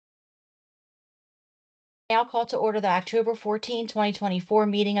Now call to order the October 14, 2024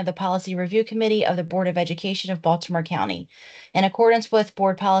 meeting of the Policy Review Committee of the Board of Education of Baltimore County. In accordance with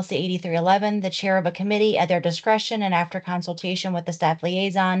Board Policy 8311, the chair of a committee, at their discretion and after consultation with the staff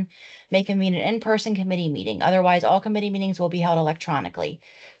liaison, may convene an in-person committee meeting. Otherwise, all committee meetings will be held electronically.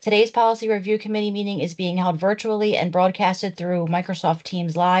 Today's Policy Review Committee meeting is being held virtually and broadcasted through Microsoft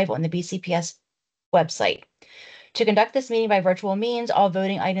Teams Live on the BCPS website. To conduct this meeting by virtual means, all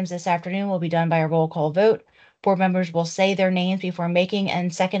voting items this afternoon will be done by a roll call vote. Board members will say their names before making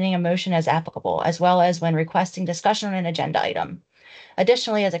and seconding a motion as applicable, as well as when requesting discussion on an agenda item.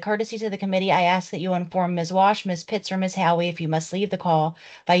 Additionally, as a courtesy to the committee, I ask that you inform Ms. Wash, Ms. Pitts, or Ms. Howie if you must leave the call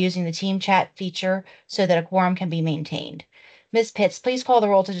by using the team chat feature so that a quorum can be maintained. Ms. Pitts, please call the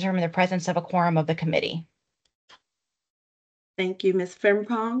roll to determine the presence of a quorum of the committee. Thank you, Ms.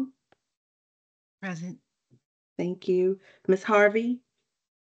 Frimpong. Present. Thank you. Ms. Harvey.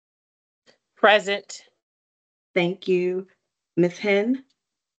 Present. Thank you. Ms. Henn.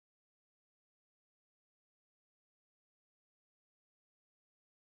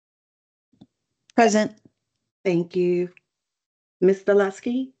 Present. Thank you. Ms.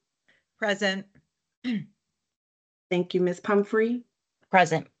 Zaleski. Present. Thank you, Ms. Pumphrey.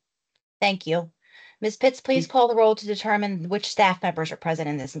 Present. Thank you. Ms. Pitts, please call the roll to determine which staff members are present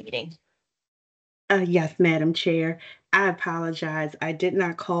in this meeting. Yes, Madam Chair. I apologize. I did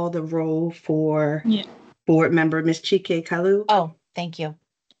not call the roll for board member Ms. Chike Kalu. Oh, thank you.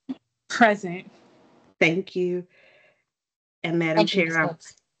 Present. Thank you. And Madam Thank you, Chair,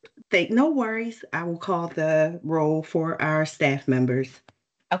 Ms. Pitts. no worries. I will call the roll for our staff members.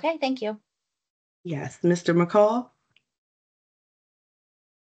 Okay, thank you. Yes, Mr. McCall.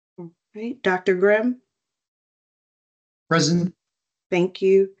 All right, Dr. Grimm. Present. Thank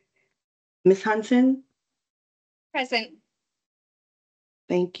you. Ms. Hunton. Present.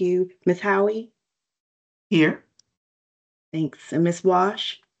 Thank you. Ms. Howie. Here. Thanks. And Ms.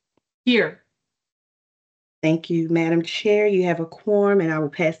 Wash. Here. Thank you, Madam Chair. You have a quorum, and I will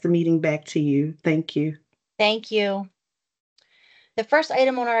pass the meeting back to you. Thank you. Thank you. The first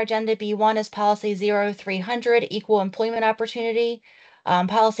item on our agenda, B1, is Policy 0300, Equal Employment Opportunity.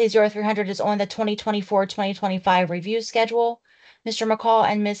 Policy 0300 is on the 2024-2025 review schedule. Mr. McCall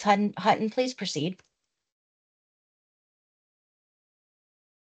and Ms. Hutton, please proceed.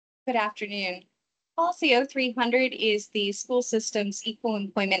 Good afternoon. Policy 0300 is the school system's equal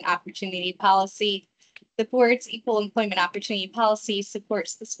employment opportunity policy. The board's equal employment opportunity policy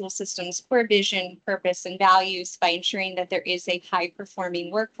supports the school system's core vision, purpose, and values by ensuring that there is a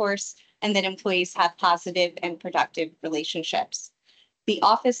high-performing workforce and that employees have positive and productive relationships. The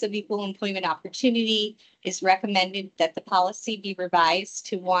Office of Equal Employment Opportunity is recommended that the policy be revised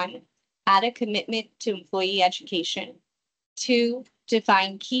to 1, add a commitment to employee education, 2,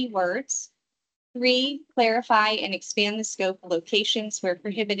 define keywords, 3, clarify and expand the scope of locations where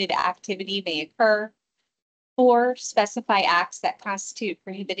prohibited activity may occur, 4, specify acts that constitute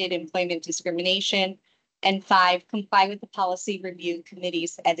prohibited employment discrimination, and 5, comply with the Policy Review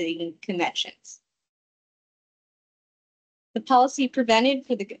Committee's editing conventions. The policy presented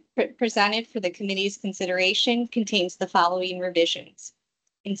for the committee's consideration contains the following revisions.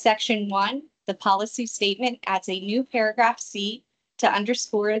 In Section 1, the policy statement adds a new paragraph C to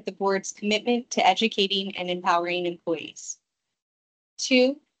underscore the board's commitment to educating and empowering employees.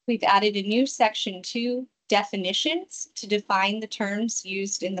 2, we've added a new Section 2, definitions, to define the terms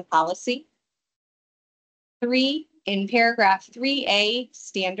used in the policy. 3, in paragraph 3A,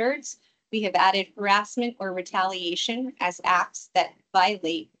 standards, we have added harassment or retaliation as acts that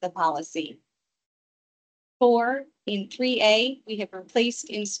violate the policy. 4, in 3A, we have replaced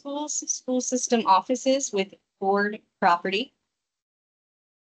in schools, school system offices with board property.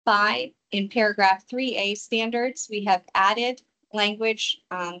 5, in paragraph 3A, standards, we have added language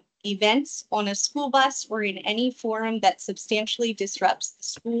events on a school bus or in any forum that substantially disrupts the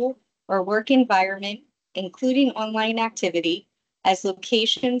school or work environment, including online activity, as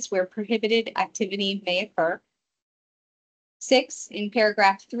locations where prohibited activity may occur. 6, in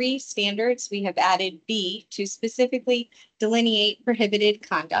paragraph 3, standards, we have added B to specifically delineate prohibited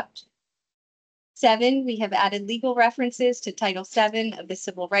conduct. 7, we have added legal references to Title VII of the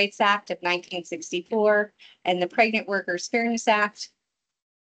Civil Rights Act of 1964 and the Pregnant Workers Fairness Act.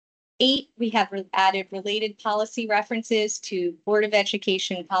 8, we have added related policy references to Board of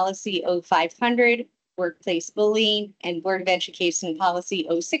Education Policy 0500, Workplace Bullying, and Board of Education Policy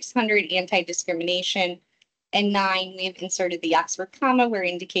 0600, Anti-Discrimination. And 9, we have inserted the Oxford comma where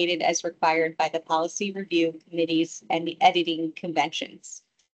indicated as required by the Policy Review Committees and the editing conventions.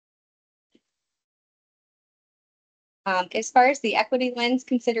 As far as the equity lens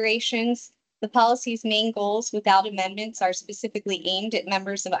considerations, The policy's main goals without amendments are specifically aimed at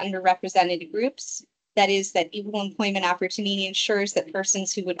members of underrepresented groups. That is, that equal employment opportunity ensures that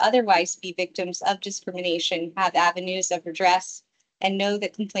persons who would otherwise be victims of discrimination have avenues of redress and know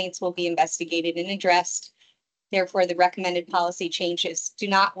that complaints will be investigated and addressed. Therefore, the recommended policy changes do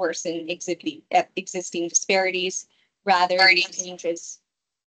not worsen existing disparities. Rather, these changes.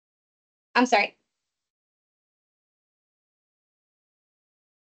 I'm sorry.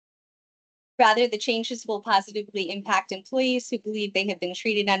 Rather, the changes will positively impact employees who believe they have been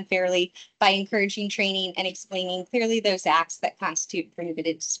treated unfairly by encouraging training and explaining clearly those acts that constitute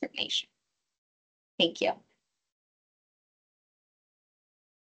prohibited discrimination. Thank you.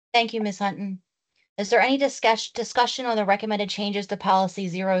 Thank you, Ms. Hunton. Is there any discussion on the recommended changes to policy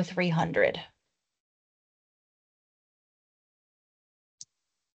 0300?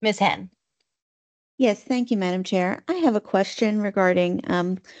 Ms. Henn. Yes, thank you, Madam Chair. I have a question regarding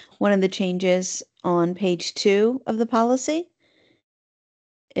one of the changes on page 2 of the policy,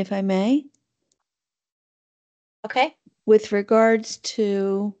 if I may. Okay. With regards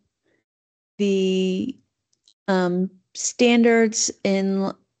to the standards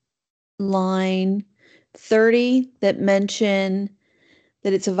in line 30 that mention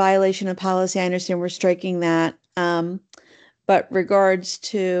that it's a violation of policy, I understand we're striking that. But regards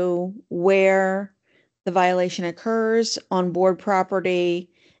to where the violation occurs on board property,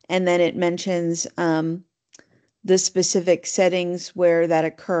 and then it mentions the specific settings where that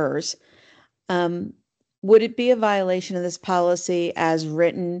occurs. Would it be a violation of this policy as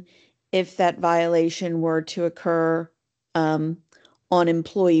written if that violation were to occur on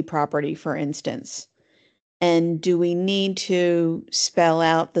employee property, for instance? And do we need to spell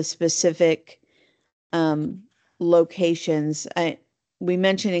out the specific locations? We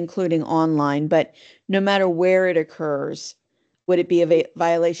mentioned including online, but no matter where it occurs, would it be a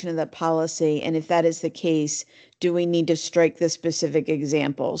violation of that policy? And if that is the case, do we need to strike the specific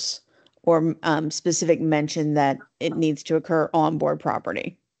examples or specific mention that it needs to occur on board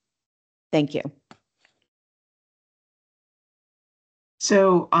property? Thank you.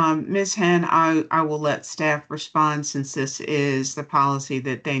 So, Ms. Henn, I will let staff respond since this is the policy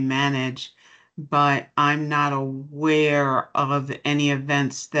that they manage, but I'm not aware of any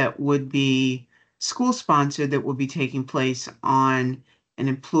events that would be school-sponsored that would be taking place on an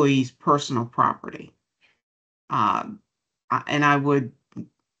employee's personal property. And I would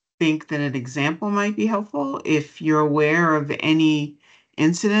think that an example might be helpful if you're aware of any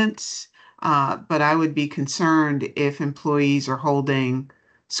incidents, but I would be concerned if employees are holding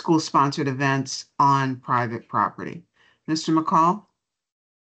school-sponsored events on private property. Mr. McCall?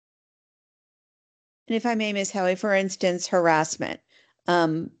 And if I may, Ms. Howie, for instance, harassment,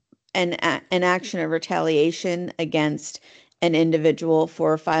 an action of retaliation against an individual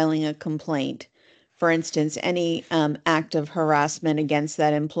for filing a complaint. For instance, any act of harassment against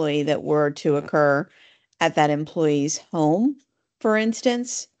that employee that were to occur at that employee's home, for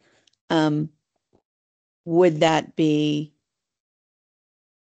instance, would that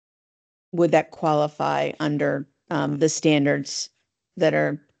qualify under the standards that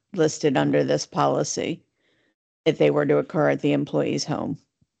are listed under this policy if they were to occur at the employee's home?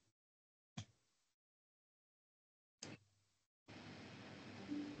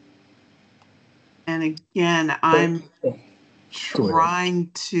 And again, I'm trying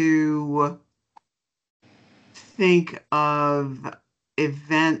to think of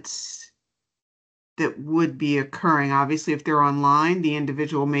events that would be occurring. Obviously, if they're online, the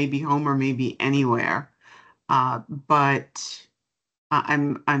individual may be home or may be anywhere. But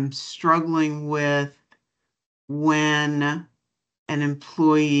I'm struggling with when an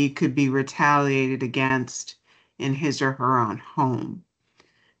employee could be retaliated against in his or her own home.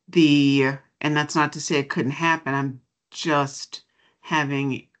 And that's not to say it couldn't happen. I'm just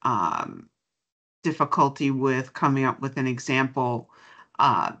having difficulty with coming up with an example.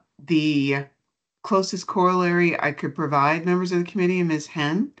 The closest corollary I could provide members of the committee and Ms.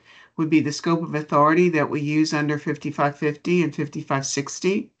 Henn would be the scope of authority that we use under 5550 and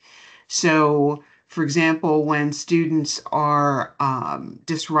 5560. So, for example, when students are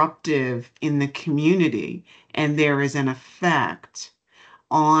disruptive in the community and there is an effect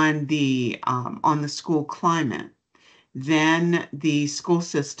on the school climate, then the school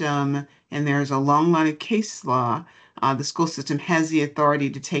system, and there's a long line of case law, the school system has the authority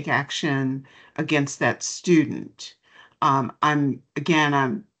to take action against that student. I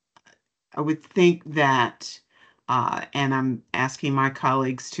would think that, and I'm asking my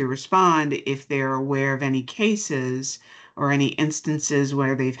colleagues to respond if they're aware of any cases or any instances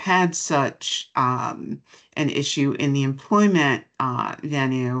where they've had such an issue in the employment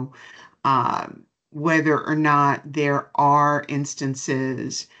venue, whether or not there are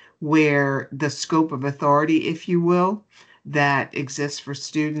instances where the scope of authority, if you will, that exists for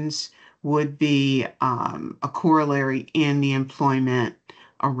students would be a corollary in the employment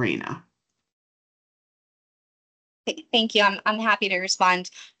arena. Thank you. I'm happy to respond.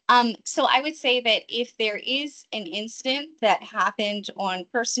 So I would say that if there is an incident that happened on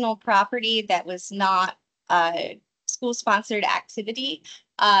personal property that was not school-sponsored activity,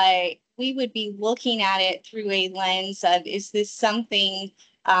 we would be looking at it through a lens of, is this something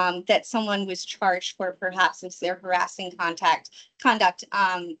that someone was charged for, perhaps it's their harassing conduct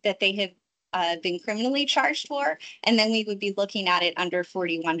that they have been criminally charged for, and then we would be looking at it under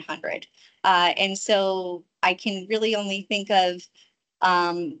 4100. And so I can really only think of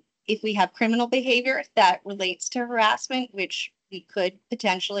if we have criminal behavior that relates to harassment, which we could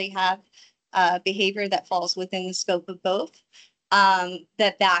potentially have behavior that falls within the scope of both,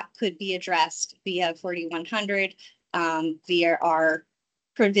 that could be addressed via 4100, via our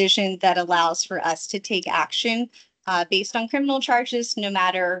provision that allows for us to take action based on criminal charges, no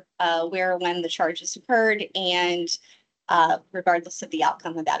matter where or when the charges occurred, and regardless of the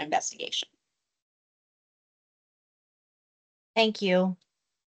outcome of that investigation. Thank you.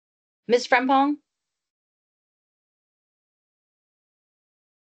 Ms. Frempong?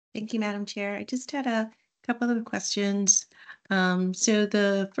 Thank you, Madam Chair. I just had a couple of questions. So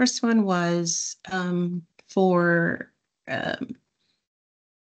the first one was for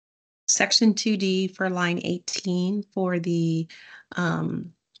Section 2D for line 18 for the, I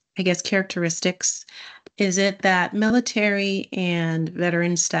guess, characteristics. Is it that military and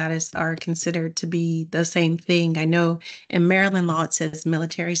veteran status are considered to be the same thing? I know in Maryland law it says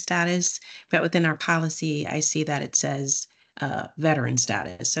military status, but within our policy, I see that it says veteran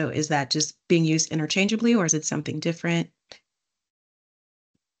status. So is that just being used interchangeably, or is it something different?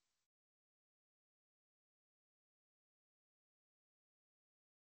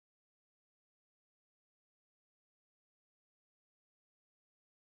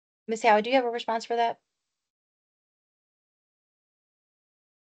 Ms. Howard, do you have a response for that?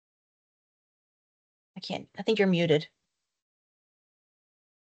 I think you're muted.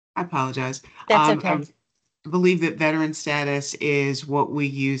 I apologize. That's okay. I believe that veteran status is what we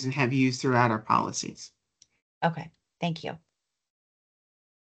use and have used throughout our policies. Okay, thank you.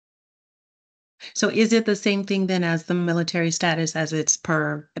 So is it the same thing then as the military status as it's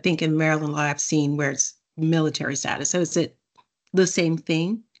per, I think in Maryland law, I've seen where it's military status. So is it the same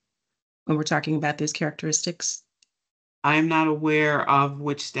thing when we're talking about those characteristics? I'm not aware of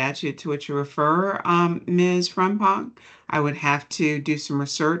which statute to which you refer, Ms. Frempong. I would have to do some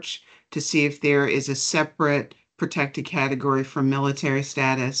research to see if there is a separate protected category for military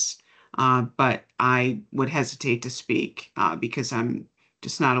status, but I would hesitate to speak because I'm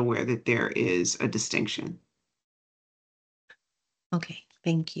just not aware that there is a distinction. Okay,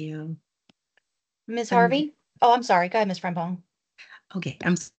 thank you. Ms. Harvey? Oh, I'm sorry. Go ahead, Ms. Frempong. Okay,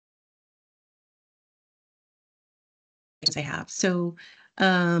 I have. So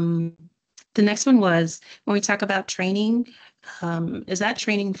the next one was when we talk about training, is that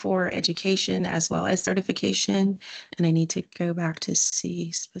training for education as well as certification? And I need to go back to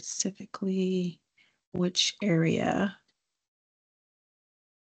see specifically which area.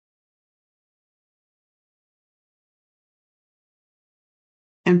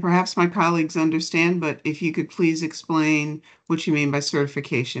 And perhaps my colleagues understand, but if you could please explain what you mean by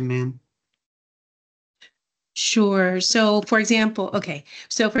certification, ma'am. Sure. So for example,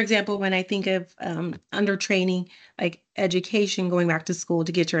 when I think of under training, like education, going back to school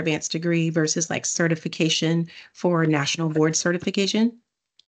to get your advanced degree versus like certification for national board certification.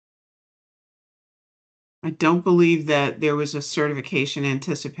 I don't believe that there was a certification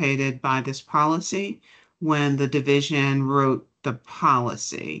anticipated by this policy when the division wrote the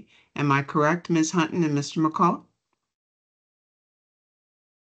policy. Am I correct, Ms. Hunton and Mr. McCall?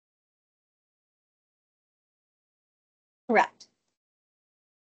 Correct.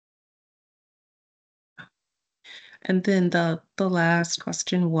 And then the last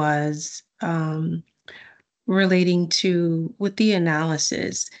question was relating to with the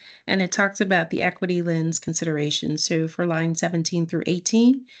analysis, and it talks about the equity lens consideration. So for line 17 through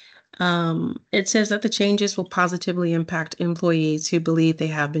 18, it says that the changes will positively impact employees who believe they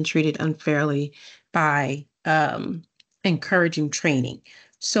have been treated unfairly by encouraging training.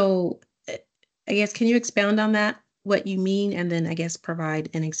 So I guess, can you expound on that, what you mean, and then I guess provide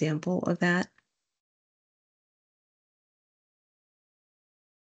an example of that?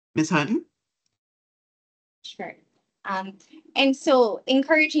 Ms. Hunton? Sure. And so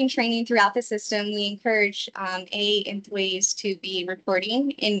encouraging training throughout the system, we encourage employees to be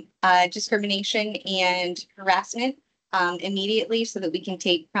reporting in discrimination and harassment immediately so that we can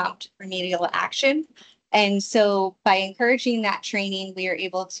take prompt remedial action. And so by encouraging that training, we are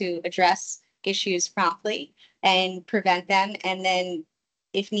able to address issues promptly and prevent them. And then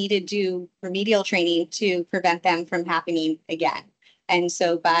if needed, do remedial training to prevent them from happening again. And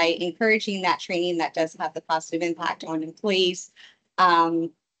so by encouraging that training, that does have the positive impact on employees who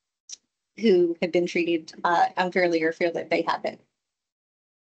have been treated unfairly or feel that they have been.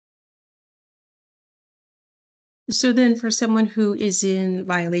 So then for someone who is in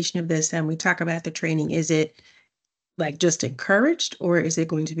violation of this and we talk about the training, is it like just encouraged or is it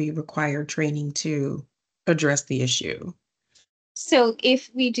going to be required training to address the issue? So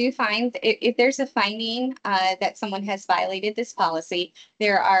if we do find, if there's a finding that someone has violated this policy,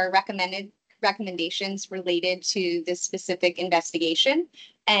 there are recommendations related to this specific investigation.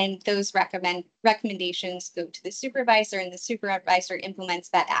 And those recommendations go to the supervisor and the supervisor implements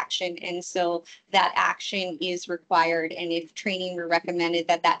that action. And so that action is required. And if training were recommended,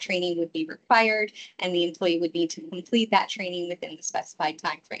 that training would be required and the employee would need to complete that training within the specified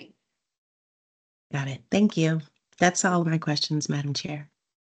time frame. Got it. Thank you. That's all my questions, Madam Chair.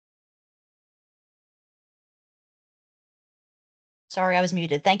 Sorry, I was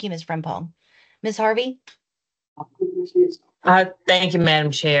muted. Thank you, Ms. Frimpong. Ms. Harvey? Thank you,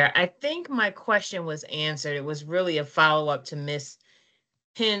 Madam Chair. I think my question was answered. It was really a follow-up to Ms.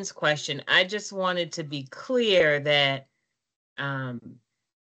 Penn's question. I just wanted to be clear that that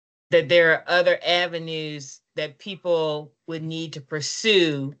there are other avenues that people would need to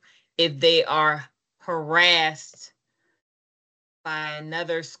pursue if they are harassed by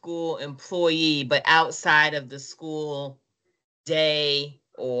another school employee, but outside of the school day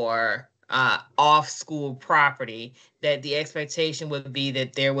or off school property, that the expectation would be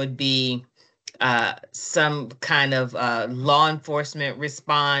that there would be some kind of law enforcement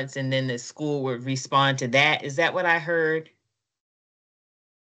response and then the school would respond to that. Is that what I heard?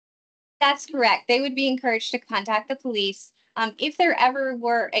 That's correct. They would be encouraged to contact the police. If there ever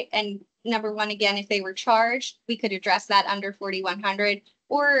were, and number one, again, if they were charged, we could address that under 4100.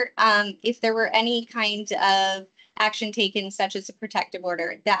 Or if there were any kind of action taken, such as a protective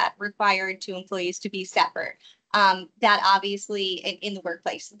order that required two employees to be separate, that obviously in the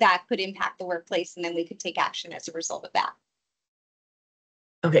workplace, that could impact the workplace, and then we could take action as a result of that.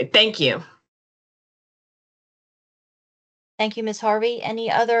 Okay, thank you. Thank you, Ms. Harvey.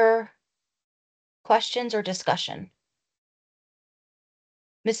 Any other questions or discussion?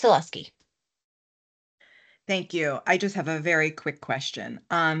 Ms. Zaleski. Thank you. I just have a very quick question.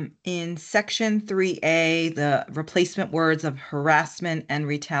 In section 3A, the replacement words of harassment and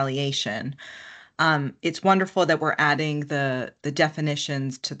retaliation, it's wonderful that we're adding the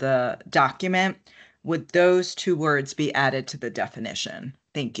definitions to the document. Would those two words be added to the definition?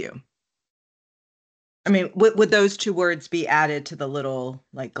 Thank you. I mean, would those two words be added to the little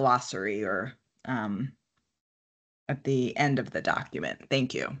like glossary or at the end of the document?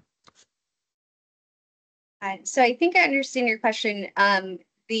 Thank you. So I think I understand your question.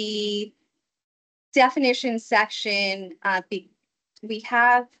 The definition section, we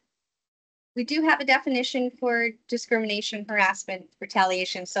do have a definition for discrimination, harassment,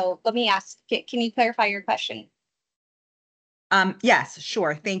 retaliation. So let me ask, can you clarify your question? Yes,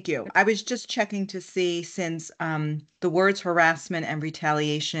 sure. Thank you. I was just checking to see, since the words harassment and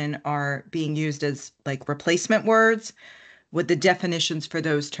retaliation are being used as like replacement words, would the definitions for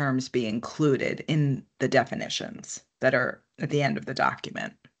those terms be included in the definitions that are at the end of the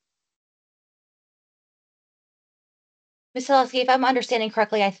document? Ms. Zaleski, if I'm understanding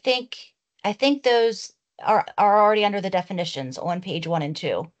correctly, I think those are already under the definitions on page 1 and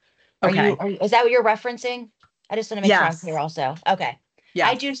 2. Is that what you're referencing? I just want to make sure I'm clear also. Okay. Yeah.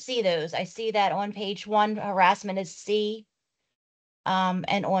 I do see those. I see that on page 1, harassment is C.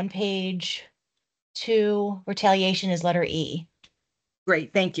 And on page 2, retaliation is letter E.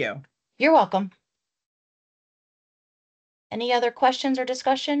 Great. Thank you. You're welcome. Any other questions or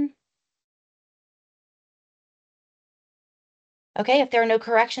discussion? Okay, if there are no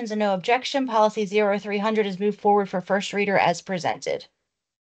corrections and no objection, policy 0300 is moved forward for first reader as presented.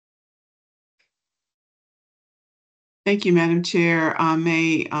 Thank you, Madam Chair.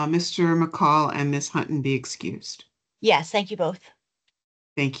 May Mr. McCall and Ms. Hunton be excused? Yes, thank you both.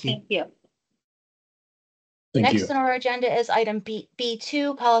 Thank you. Thank you. Next on our agenda is item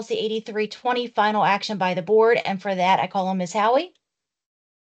B2, policy 8320, final action by the board. And for that, I call on Ms. Howie.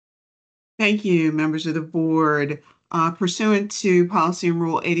 Thank you, members of the board. Pursuant to policy and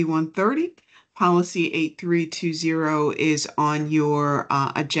rule 8130, Policy 8320 is on your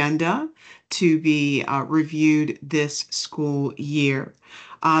agenda to be reviewed this school year.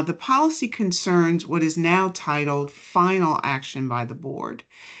 The policy concerns what is now titled Final Action by the Board.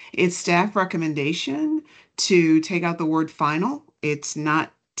 It's staff recommendation to take out the word final. It's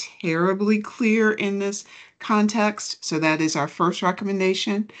not terribly clear in this context, so that is our first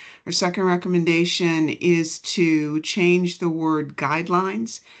recommendation. Our second recommendation is to change the word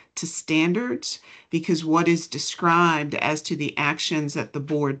guidelines to standards, because what is described as to the actions that the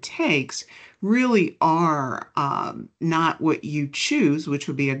board takes really are not what you choose, which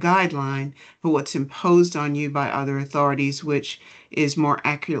would be a guideline, but what's imposed on you by other authorities, which is more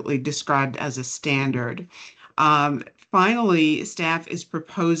accurately described as a standard. Finally, staff is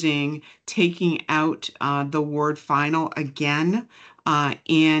proposing taking out the word final again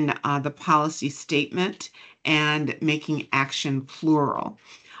in the policy statement and making action plural.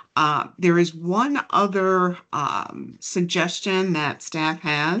 There is one other suggestion that staff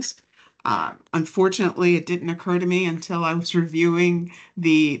has. Unfortunately, it didn't occur to me until I was reviewing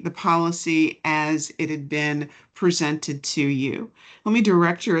the policy as it had been presented to you. Let me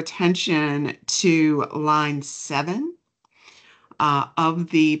direct your attention to line 7 of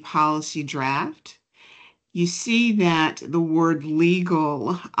the policy draft. You see that the word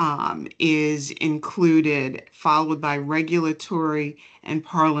legal is included, followed by regulatory and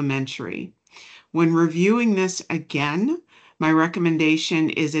parliamentary. When reviewing this again, my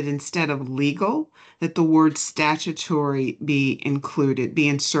recommendation is that instead of legal, that the word statutory be inserted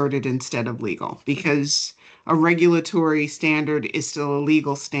instead of legal, because a regulatory standard is still a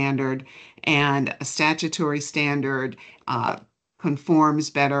legal standard, and a statutory standard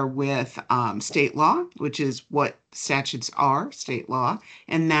conforms better with state law, which is what statutes are, state law,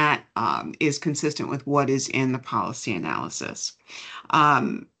 and that is consistent with what is in the policy analysis.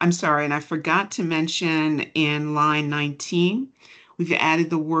 I'm sorry, and I forgot to mention in line 19, we've added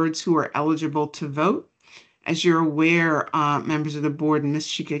the words who are eligible to vote. As you're aware, members of the board and Ms.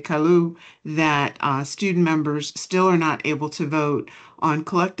 Chike-Kalu, that student members still are not able to vote on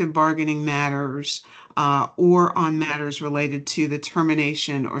collective bargaining matters or on matters related to the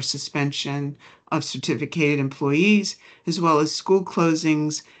termination or suspension of certificated employees, as well as school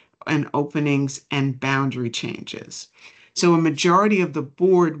closings and openings and boundary changes. So a majority of the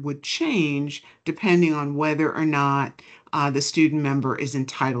board would change depending on whether or not the student member is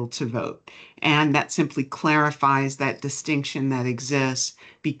entitled to vote. And that simply clarifies that distinction that exists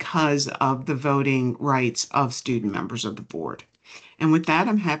because of the voting rights of student members of the board. And with that,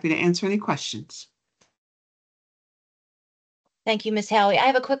 I'm happy to answer any questions. Thank you, Ms. Howie. I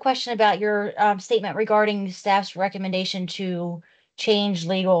have a quick question about your statement regarding staff's recommendation to change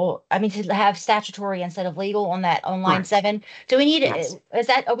to have statutory instead of legal on line Correct. 7. Do we need, Yes.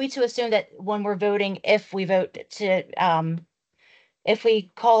 are we to assume that when we're voting, if we vote to, if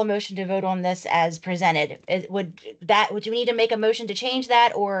we call a motion to vote on this as presented, would you need to make a motion to change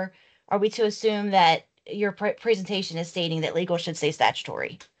that, or are we to assume that your presentation is stating that legal should say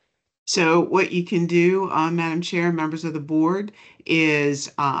statutory? So what you can do, Madam Chair, members of the board,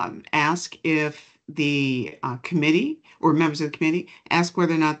 is ask if the committee or members of the committee, ask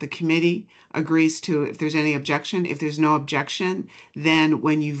whether or not the committee agrees to, if there's any objection. If there's no objection, then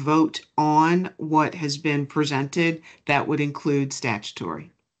when you vote on what has been presented, that would include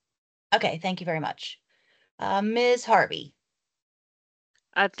statutory. Okay, thank you very much. Ms. Harvey.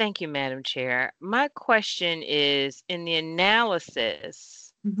 Thank you, Madam Chair. My question is, in the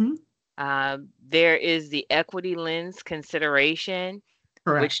analysis, there is the equity lens consideration,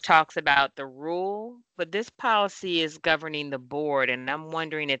 Correct. which talks about the rule, but this policy is governing the board, and I'm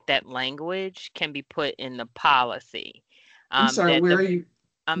wondering if that language can be put in the policy. I'm sorry, where are you?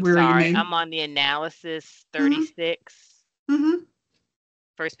 I'm where sorry, are you, I'm on the analysis 36.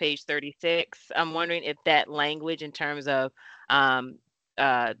 First page 36. I'm wondering if that language in terms of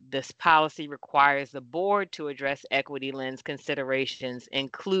this policy requires the board to address equity lens considerations,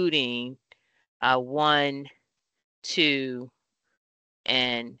 including 1, 2,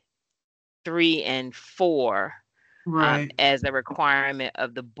 and 3 and 4 Right. as a requirement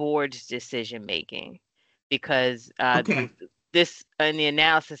of the board's decision making, because this in the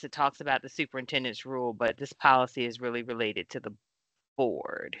analysis it talks about the superintendent's rule, but this policy is really related to the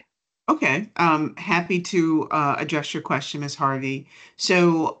board. Okay, happy to address your question, Ms. Harvey.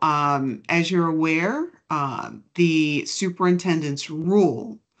 So as you're aware, the superintendent's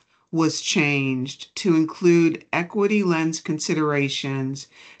rule was changed to include equity lens considerations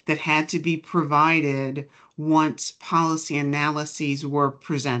that had to be provided once policy analyses were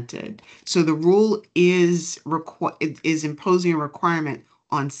presented. So the rule is imposing a requirement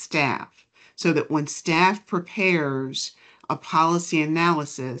on staff so that when staff prepares a policy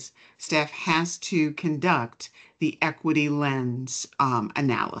analysis, staff has to conduct the equity lens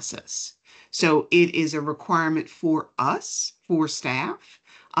analysis. So it is a requirement for us, for staff,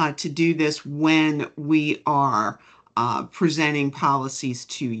 to do this when we are presenting policies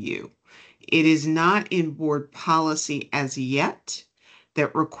to you. It is not in board policy as yet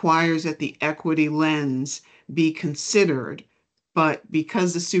that requires that the equity lens be considered, but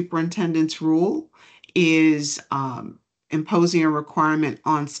because the superintendent's rule is imposing a requirement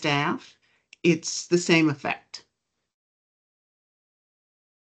on staff, it's the same effect.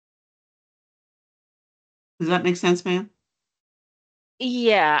 Does that make sense, ma'am?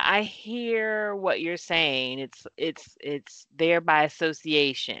 Yeah, I hear what you're saying. It's there by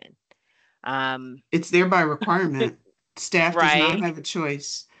association. It's there by requirement. Staff does not Right. have a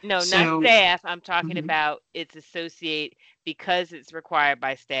choice. No, So, not staff. I'm talking mhm. about it's associate because it's required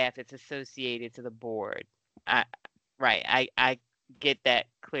by staff, it's associated to the board. Right. I get that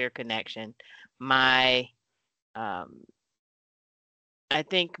clear connection. My I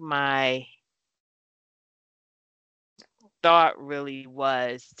think my thought really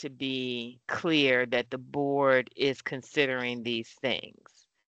was to be clear that the board is considering these things.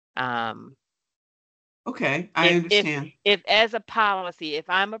 Okay, I understand. If as a policy, if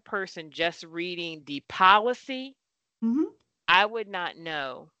I'm a person just reading the policy, Mhm. I would not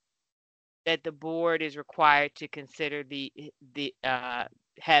know that the board is required to consider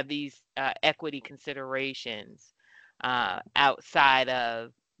have these equity considerations outside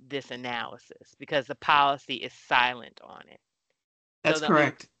of this analysis because the policy is silent on it. That's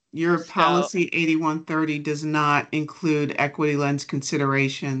correct. Your policy 8130 does not include equity lens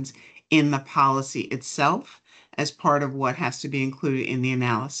considerations in the policy itself as part of what has to be included in the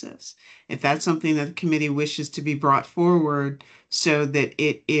analysis. If that's something that the committee wishes to be brought forward so that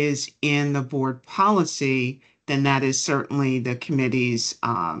it is in the board policy, then that is certainly the committee's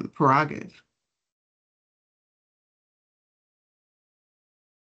prerogative.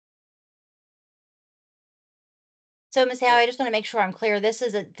 So, Ms. Howe, I just want to make sure I'm clear. This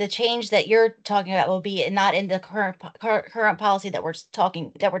is the change that you're talking about will be not in the current policy that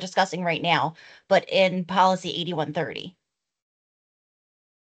we're discussing right now, but in policy 8130.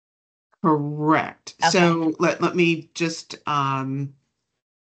 Correct. Okay. So let me just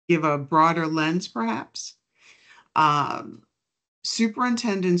give a broader lens, perhaps.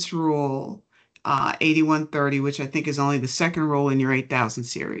 Superintendent's rule 8130, which I think is only the second rule in your 8000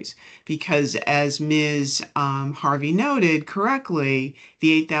 series, because as Ms. Harvey noted correctly,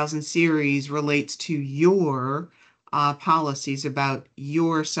 the 8000 series relates to your policies about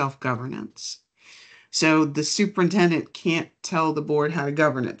your self-governance. So the superintendent can't tell the board how to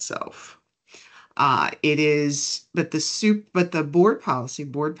govern itself. But the board policy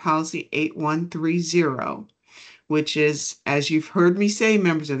 8130, which is, as you've heard me say,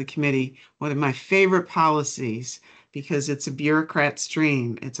 members of the committee, one of my favorite policies because it's a bureaucrat's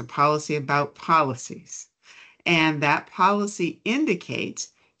dream. It's a policy about policies. And that policy indicates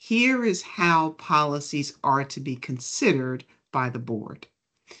here is how policies are to be considered by the board.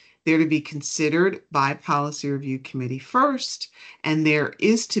 They're to be considered by policy review committee first, and there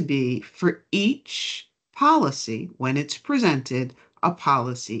is to be, for each policy, when it's presented, a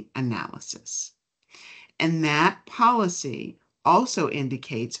policy analysis. And that policy also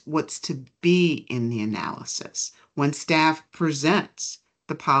indicates what's to be in the analysis when staff presents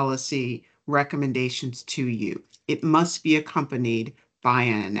the policy recommendations to you. It must be accompanied by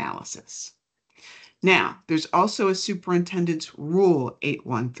an analysis. Now, there's also a superintendent's rule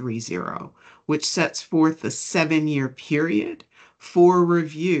 8130, which sets forth a 7-year period for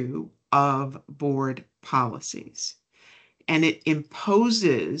review of board policies. And it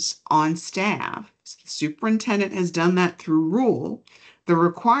imposes on staff, the superintendent has done that through rule, the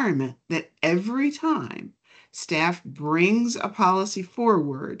requirement that every time staff brings a policy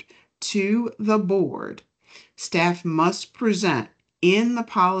forward to the board, staff must present in the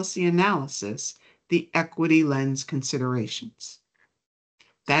policy analysis the equity lens considerations.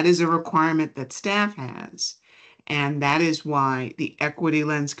 That is a requirement that staff has. And that is why the equity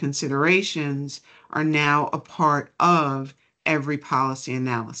lens considerations are now a part of every policy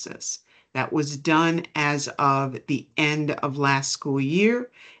analysis. That was done as of the end of last school year,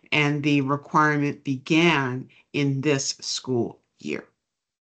 and the requirement began in this school year.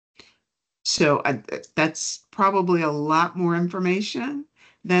 So that's probably a lot more information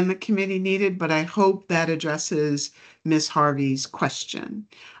than the committee needed, but I hope that addresses Ms. Harvey's question.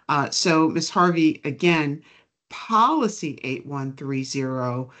 So Ms. Harvey, again, policy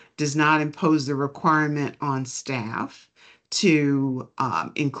 8130 does not impose the requirement on staff to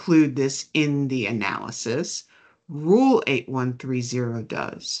include this in the analysis. Rule 8130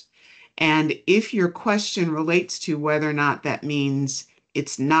 does. And if your question relates to whether or not that means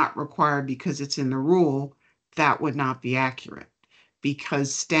it's not required because it's in the rule, that would not be accurate,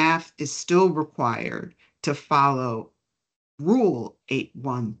 because staff is still required to follow Rule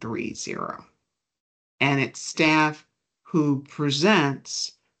 8130. And it's staff who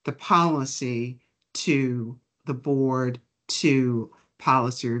presents the policy to the board, to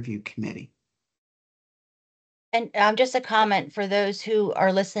Policy Review Committee. And just a comment for those who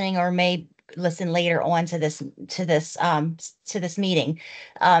are listening or may listen later on to this meeting.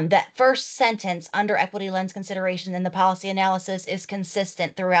 That first sentence under equity lens consideration in the policy analysis is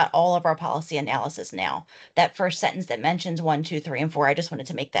consistent throughout all of our policy analysis now. That first sentence that mentions 1, 2, 3, and 4, I just wanted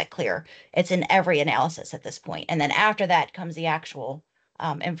to make that clear. It's in every analysis at this point. And then after that comes the actual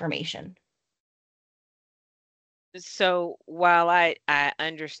information. So while I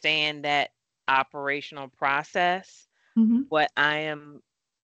understand that operational process, what I am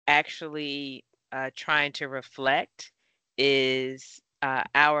actually trying to reflect is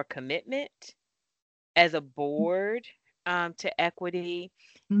our commitment as a board to equity.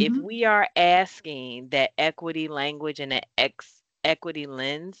 If we are asking that equity language and an equity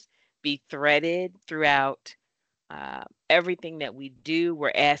lens be threaded throughout everything that we do,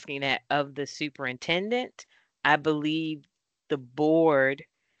 we're asking that of the superintendent. I believe the board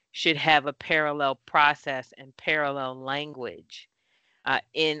should have a parallel process and parallel language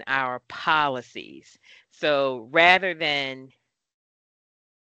in our policies. So rather than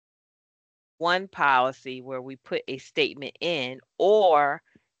one policy where we put a statement in, or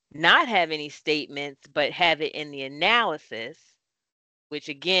not have any statements but have it in the analysis, which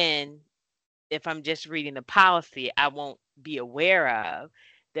again, if I'm just reading the policy, I won't be aware of,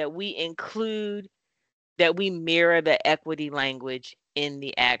 that we include, that we mirror the equity language in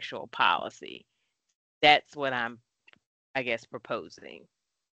the actual policy. That's what I'm, I guess, proposing.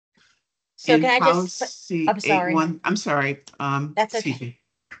 So In can I policy I'm sorry. 81, I'm sorry. That's excuse okay. me.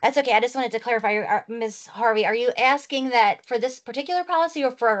 That's okay. I just wanted to clarify, Ms. Harvey, are you asking that for this particular policy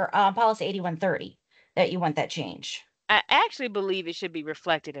or for policy 8130 that you want that change? I actually believe it should be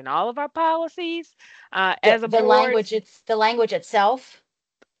reflected in all of our policies. As a The board, language, it's the language itself.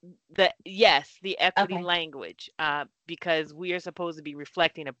 yes, the equity Okay. language, because we are supposed to be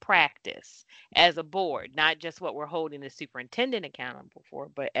reflecting a practice as a board, not just what we're holding the superintendent accountable for,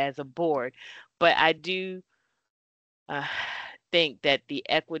 but as a board. But I do think that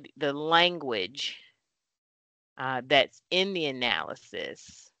the language that's in the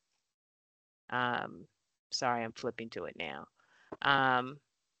analysis, sorry, I'm flipping to it now. I'm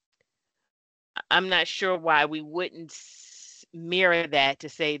not sure why we wouldn't mirror that to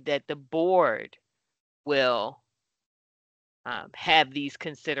say that the board will have these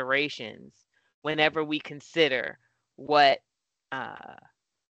considerations whenever we consider what the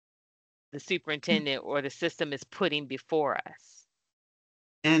superintendent or the system is putting before us.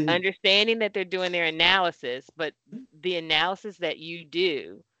 And Understanding that they're doing their analysis, but the analysis that you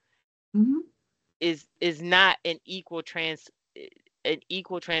do is not an equal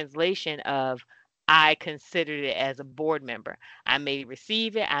translation of I considered it as a board member. I may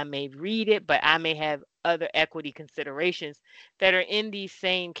receive it, I may read it, but I may have other equity considerations that are in these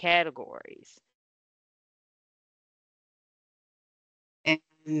same categories.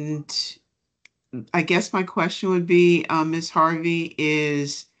 And I guess my question would be, Ms. Harvey,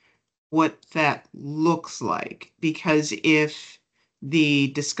 is what that looks like. Because if the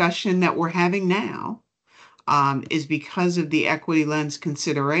discussion that we're having now is because of the equity lens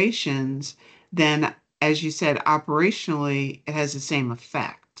considerations, then, as you said, operationally, it has the same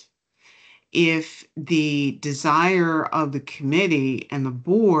effect. If the desire of the committee and the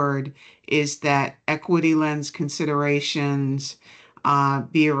board is that equity lens considerations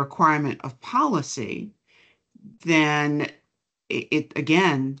be a requirement of policy, then it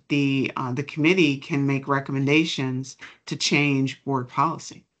again, the committee can make recommendations to change board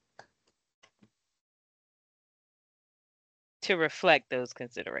policy to reflect those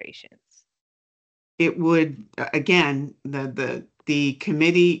considerations. It would, again, the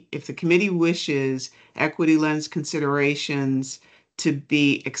committee, if the committee wishes equity lens considerations to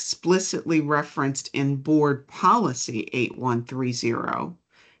be explicitly referenced in board policy 8130,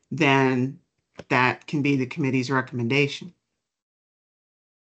 then that can be the committee's recommendation.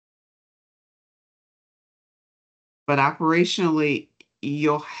 But operationally,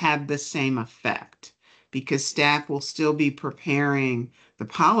 you'll have the same effect because staff will still be preparing the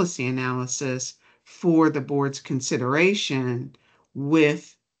policy analysis for the board's consideration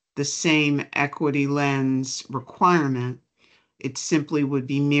with the same equity lens requirement It simply would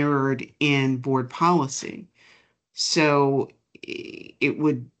be mirrored in board policy. So it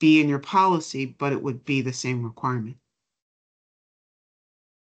would be in your policy, but it would be the same requirement.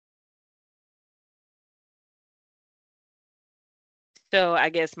 So I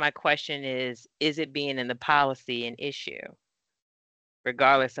guess my question is it being in the policy an issue?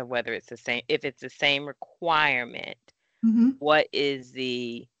 Regardless of whether it's the same, if it's the same requirement, what is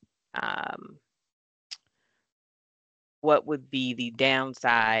what would be the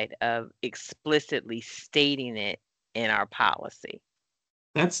downside of explicitly stating it in our policy?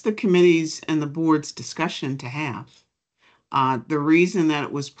 That's the committee's and the board's discussion to have. The reason that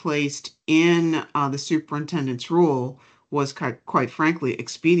it was placed in the superintendent's rule was quite frankly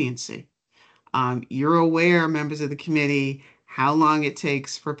expediency. You're aware, members of the committee, how long it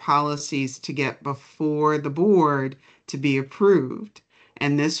takes for policies to get before the board to be approved.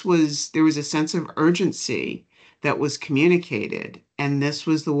 And there was a sense of urgency that was communicated, and this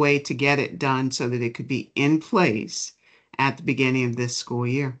was the way to get it done so that it could be in place at the beginning of this school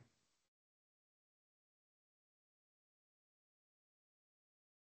year.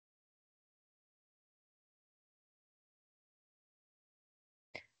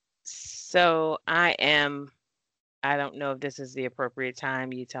 So I don't know if this is the appropriate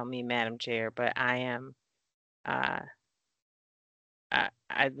time, you tell me, Madam Chair, but I'd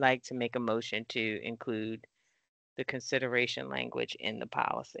like to make a motion to include the consideration language in the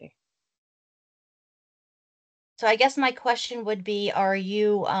policy. So I guess my question would be, are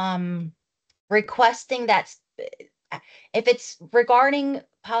you requesting that if it's regarding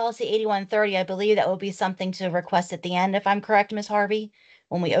policy 8130, I believe that would be something to request at the end, if I'm correct, Ms. Harvey,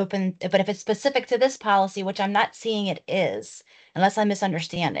 when we open, but if it's specific to this policy, which I'm not seeing it is, unless I'm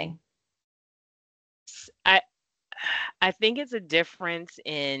misunderstanding. I think it's a difference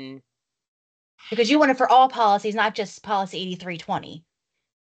in, because you want it for all policies, not just policy 8320,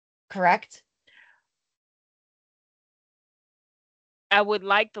 correct? I would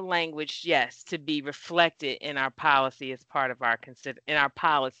like the language, yes, to be reflected in our policy as part of our in our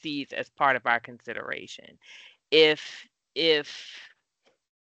policies as part of our consideration. If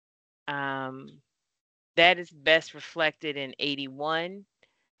that is best reflected in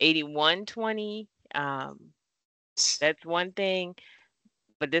 8120, that's one thing.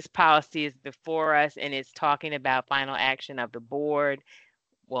 But this policy is before us and it's talking about final action of the board.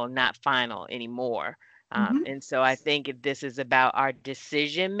 Well, not final anymore. And so I think if this is about our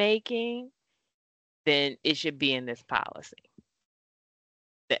decision making, then it should be in this policy.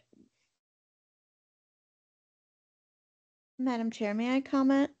 Madam Chair, may I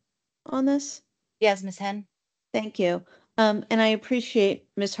comment on this? Yes, Ms. Henn. Thank you. And I appreciate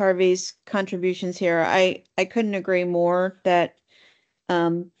Ms. Harvey's contributions here. I couldn't agree more that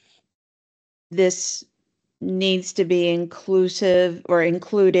this needs to be inclusive or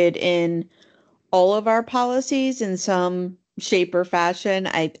included in all of our policies in some shape or fashion.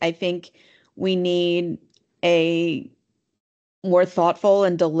 I think we need a more thoughtful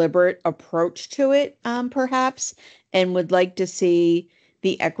and deliberate approach to it, perhaps, and would like to see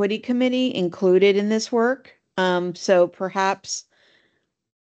the equity committee included in this work. So perhaps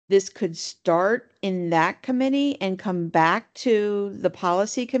this could start in that committee and come back to the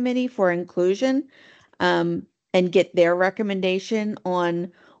policy committee for inclusion, and get their recommendation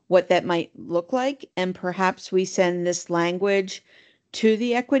on what that might look like. And perhaps we send this language to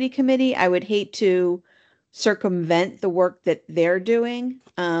the equity committee. I would hate to circumvent the work that they're doing.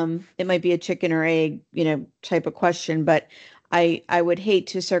 It might be a chicken or egg, type of question, but I would hate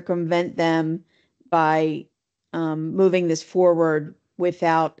to circumvent them by moving this forward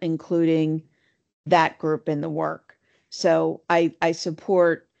without including that group in the work. So I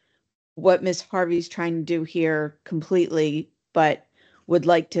support what Ms. Harvey's trying to do here completely, but would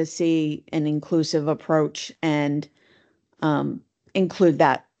like to see an inclusive approach and include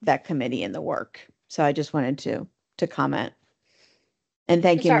that committee in the work. So I just wanted to comment. And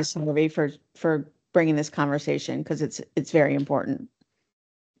thank you, Ms. Harvey, for bringing this conversation, because it's very important.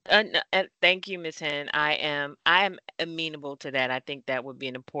 Thank you, Ms. Henn. I am amenable to that. I think that would be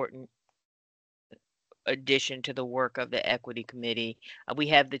an important addition to the work of the equity committee. We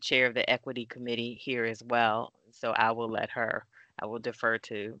have the chair of the equity committee here as well, so I will defer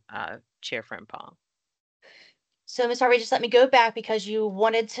to Chair Frimpong. So, Ms. Harvey, just let me go back because you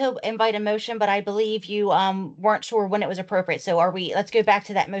wanted to invite a motion, but I believe you weren't sure when it was appropriate. So let's go back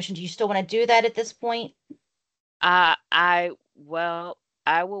to that motion. Do you still want to do that at this point? I will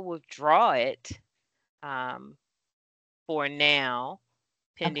withdraw it for now,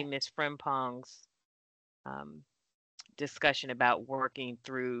 pending Ms. Frimpong's discussion about working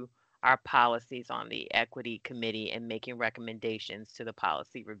through our policies on the equity committee and making recommendations to the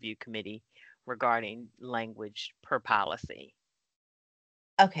policy review committee regarding language per policy.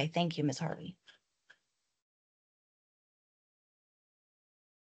 Okay, thank you, Ms. Harvey.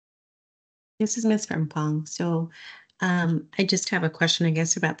 This is Ms. Frimpong. So I just have a question, I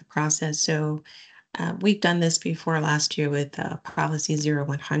guess, about the process. So we've done this before last year with policy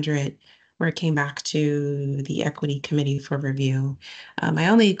 0100, where it came back to the equity committee for review. My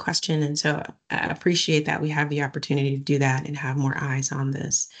only question, and so I appreciate that we have the opportunity to do that and have more eyes on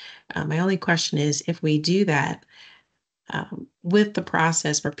this. My only question is, if we do that with the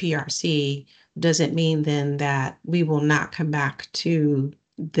process for PRC, does it mean then that we will not come back to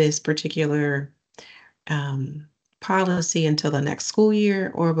this particular policy until the next school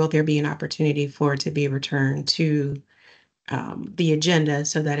year, or will there be an opportunity for it to be returned to the agenda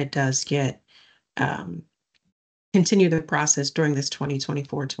so that it does get continue the process during this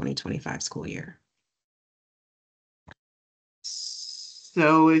 2024-2025 school year?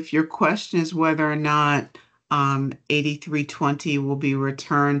 So if your question is whether or not 8320 will be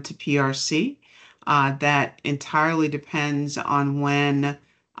returned to PRC, that entirely depends on when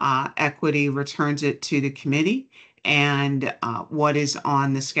equity returns it to the committee and what is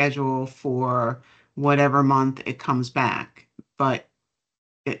on the schedule for whatever month it comes back. But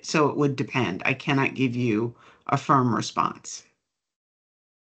so it would depend. I cannot give you a firm response.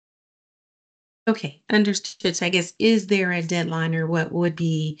 Okay, understood. So I guess, is there a deadline, or what would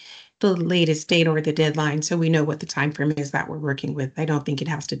be the latest date or the deadline, so we know what the time frame is that we're working with? I don't think it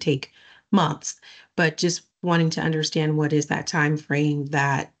has to take months, but just wanting to understand what is that time frame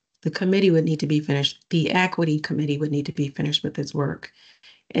that the committee would need to be finished, the equity committee would need to be finished with its work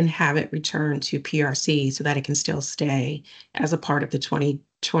and have it returned to PRC so that it can still stay as a part of the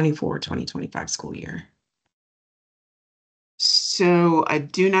 2024-2025 school year. So I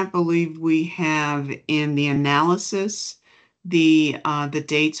do not believe we have in the analysis the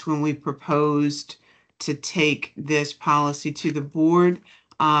dates when we proposed to take this policy to the board.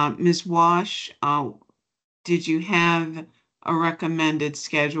 Ms. Wash, did you have a recommended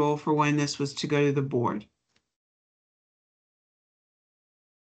schedule for when this was to go to the board?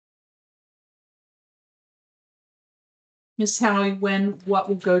 Ms. Howie, what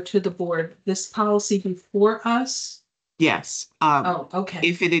will go to the board? This policy before us? Yes. Oh, okay.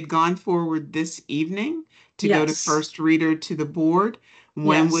 If it had gone forward this evening to go to Yes. first reader to the board,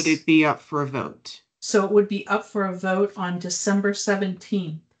 when would Yes. it be up for a vote? So it would be up for a vote on December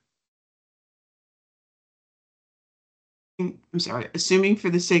 17th. I'm sorry, assuming for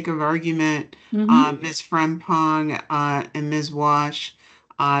the sake of argument, Mhm. Ms. Frimpong and Ms. Wash,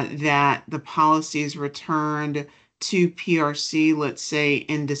 that the policy is returned to PRC, let's say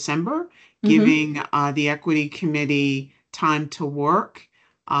in December, giving the equity committee time to work.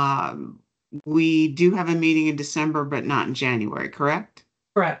 We do have a meeting in December, but not in January, correct?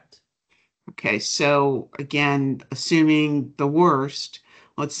 Correct. Okay, so again, assuming the worst,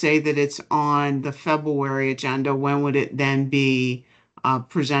 let's say that it's on the February agenda, when would it then be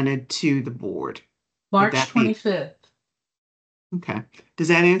presented to the board? March that be- 25th. Okay, does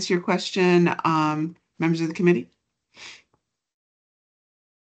that answer your question, members of the committee?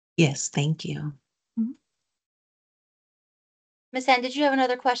 Yes, thank you. Ms. Henn, did you have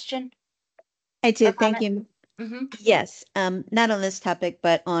another question? I did, thank comment? you. Mm-hmm. Yes, not on this topic,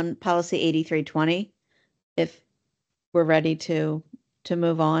 but on policy 8320, if we're ready to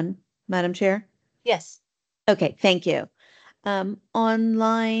move on, Madam Chair. Yes. Okay, thank you. On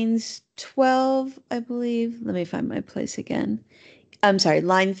lines 12, I believe, let me find my place again. I'm sorry,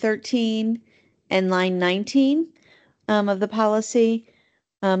 line 13 and line 19 of the policy.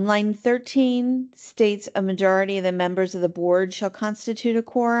 Line 13 states a majority of the members of the board shall constitute a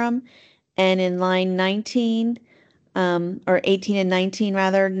quorum. And in line 19, or 18 and 19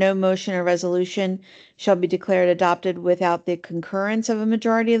 rather, no motion or resolution shall be declared adopted without the concurrence of a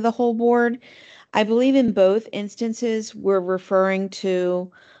majority of the whole board. I believe in both instances, we're referring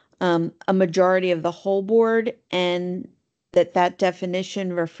to a majority of the whole board, and that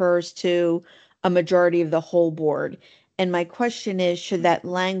definition refers to a majority of the whole board. And my question is, should that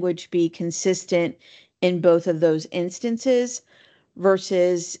language be consistent in both of those instances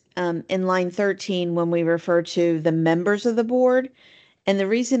versus in line 13 when we refer to the members of the board? And the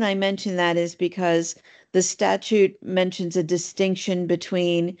reason I mention that is because the statute mentions a distinction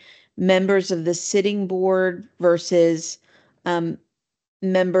between members of the sitting board versus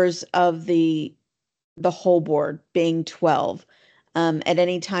members of the whole board, being 12. At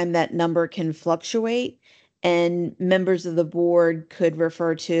any time, that number can fluctuate, and members of the board could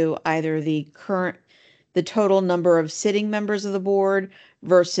refer to either the total number of sitting members of the board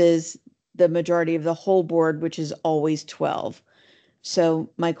versus the majority of the whole board, which is always 12. So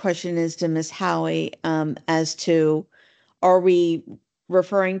my question is to Ms. Howie, as to, are we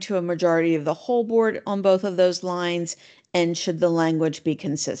referring to a majority of the whole board on both of those lines? And should the language be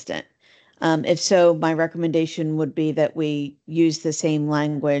consistent? If so, my recommendation would be that we use the same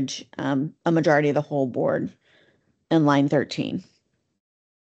language, a majority of the whole board in line 13.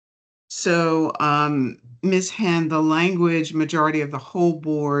 So, Ms. Hen, the language majority of the whole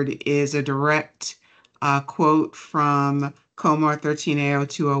board is a direct quote from COMAR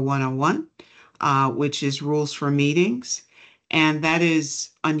 13A020101, which is rules for meetings. And that is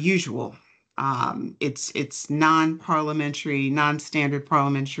unusual. It's non-parliamentary, non-standard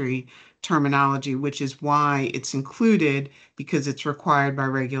parliamentary terminology, which is why it's included, because it's required by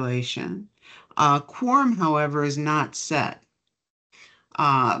regulation. Quorum, however, is not set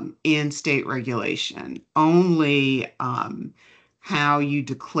in state regulation. Only how you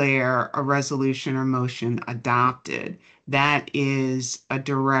declare a resolution or motion adopted. That is a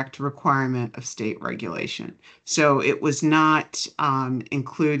direct requirement of state regulation. So it was not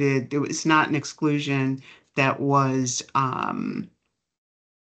included. It was not an exclusion that was an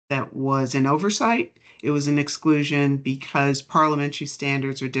oversight. It was an exclusion because parliamentary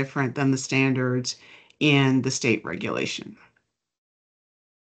standards are different than the standards in the state regulation.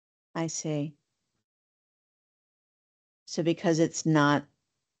 I see. So because it's not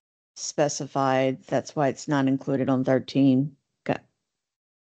specified, that's why it's not included on 13.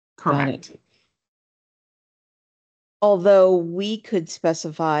 Correct. Although we could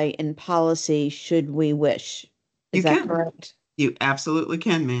specify in policy should we wish. Is that correct? You absolutely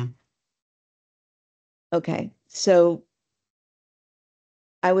can, ma'am. Okay, so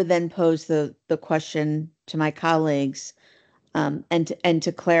I would then pose the question to my colleagues, and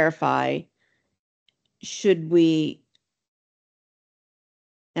to clarify, should we,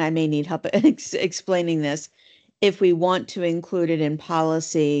 and I may need help explaining this, if we want to include it in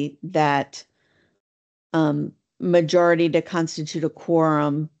policy that majority to constitute a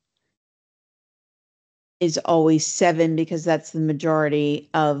quorum is always 7, because that's the majority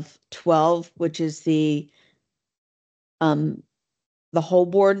of 12, which is the whole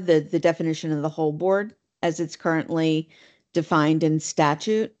board, the definition of the whole board as it's currently defined in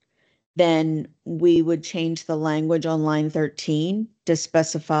statute, then we would change the language on line 13 to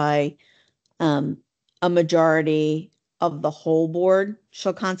specify a majority of the whole board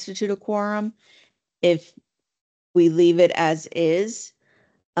shall constitute a quorum. If we leave it as is,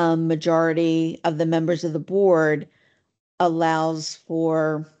 a majority of the members of the board allows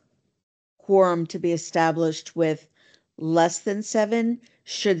for quorum to be established with less than 7,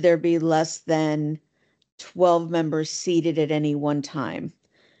 should there be less than 12 members seated at any one time.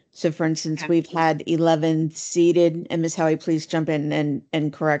 So for instance, we've had 11 seated, and Ms. Howie, please jump in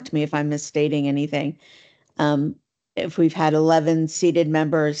and correct me if I'm misstating anything. If we've had 11 seated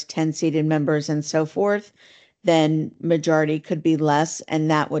members, 10 seated members, and so forth, then majority could be less,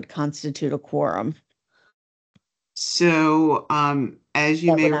 and that would constitute a quorum. So, as you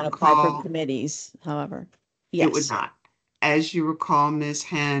That may would not apply for recall, committees, however. it would Yes, not. As you recall, Ms.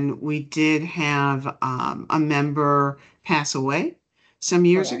 Hen, we did have a member pass away some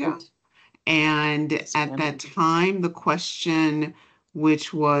years ago. correct. And Yes, at ma'am. that time, the question,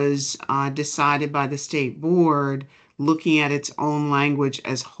 which was decided by the state board, looking at its own language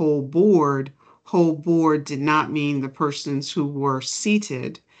as whole board did not mean the persons who were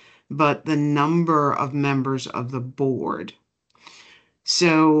seated, but the number of members of the board.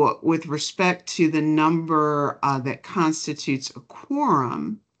 So with respect to the number that constitutes a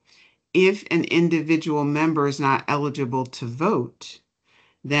quorum, if an individual member is not eligible to vote,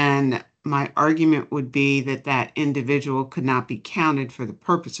 then my argument would be that that individual could not be counted for the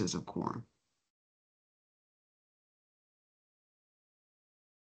purposes of quorum.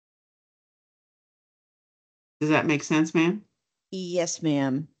 Does that make sense, ma'am? Yes,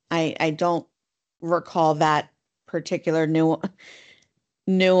 ma'am. I don't recall that particular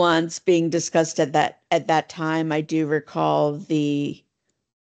nuance being discussed at that time. I do recall the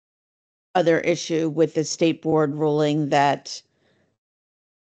other issue with the state board ruling that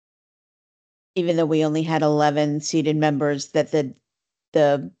even though we only had 11 seated members, that the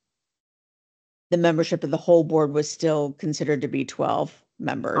membership of the whole board was still considered to be 12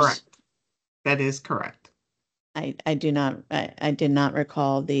 members. Correct. That is correct. I did not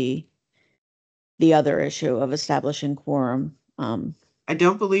recall the other issue of establishing quorum. I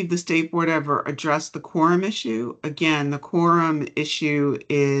don't believe the state board ever addressed the quorum issue. Again, the quorum issue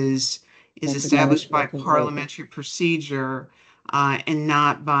is established by parliamentary procedure and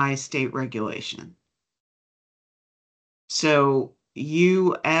not by state regulation. So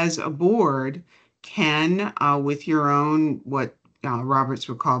you as a board can, with your own, what Roberts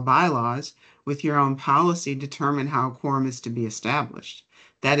would call bylaws, with your own policy, determine how a quorum is to be established.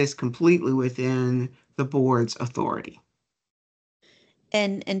 That is completely within the board's authority.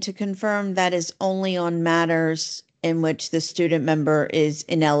 And to confirm, that is only on matters in which the student member is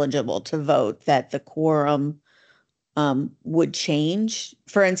ineligible to vote, that the quorum would change.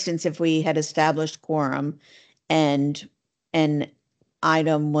 For instance, if we had established quorum and an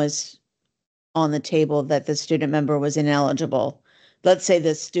item was on the table that the student member was ineligible, let's say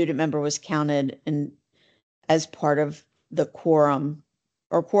the student member was counted in as part of the quorum,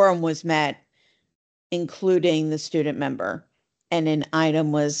 or quorum was met, including the student member, and an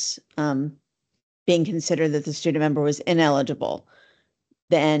item was being considered that the student member was ineligible,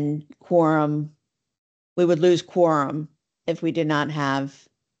 then quorum, we would lose quorum if we did not have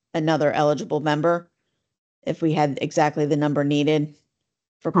another eligible member, if we had exactly the number needed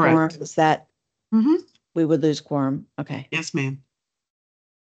for quorum. Correct. Is that Mm-hmm. we would lose quorum? Okay. Yes, ma'am.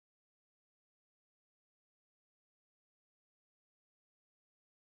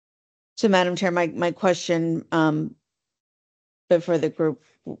 So, Madam Chair, my question, but for the group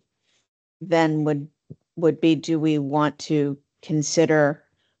then would be, do we want to consider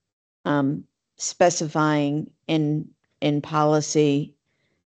specifying in policy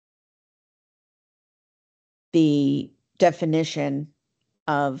the definition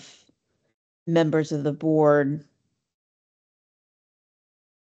of members of the board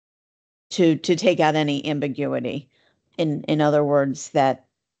to take out any ambiguity? In other words, that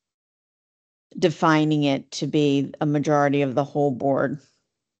defining it to be a majority of the whole board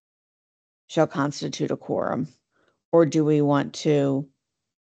shall constitute a quorum? Or do we want to,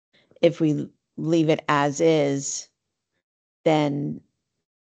 if we leave it as is, then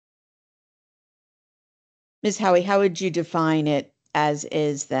Ms. Howie, how would you define it as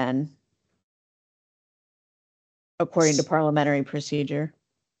is then, according to parliamentary procedure?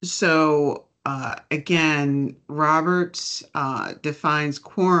 So again, Roberts defines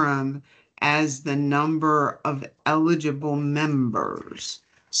quorum as the number of eligible members.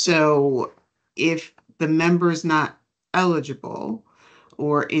 So if the member is not eligible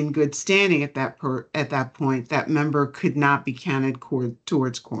or in good standing at that point, that member could not be counted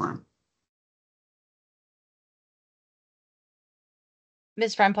towards quorum.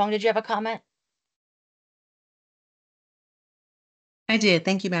 Ms. Frempong, did you have a comment? I did.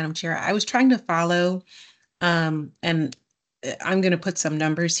 Thank you, Madam Chair. I was trying to follow, and I'm going to put some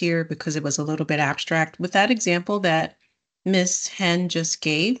numbers here because it was a little bit abstract. With that example that Ms. Hen just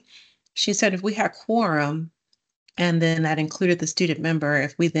gave, she said if we had quorum, and then that included the student member,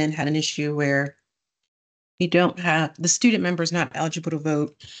 if we then had an issue where we don't have, the student member is not eligible to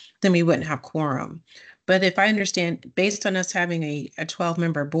vote, then we wouldn't have quorum. But if I understand, based on us having a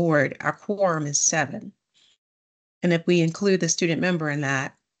 12-member board, our quorum is 7. And if we include the student member in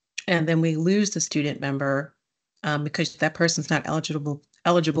that, and then we lose the student member because that person's not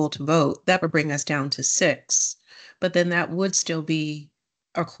eligible to vote, that would bring us down to 6. But then that would still be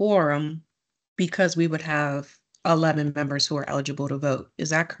a quorum because we would have 11 members who are eligible to vote. Is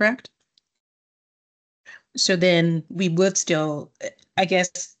that correct? So then we would still, I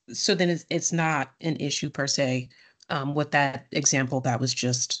guess, so then it's not an issue per se with that example that was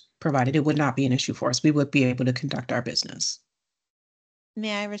just provided. It would not be an issue for us. We would be able to conduct our business.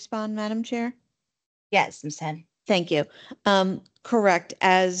 May I respond, Madam Chair? Yes, Ms. Hen. Thank you. Correct.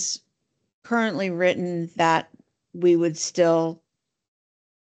 As currently written, that we would still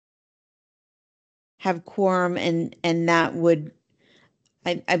have quorum, and that would,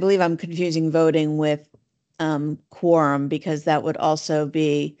 I believe I'm confusing voting with quorum, because that would also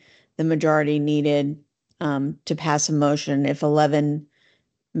be the majority needed to pass a motion. If 11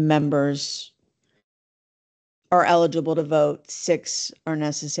 members are eligible to vote, 6 are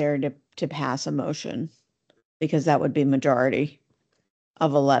necessary to pass a motion, because that would be majority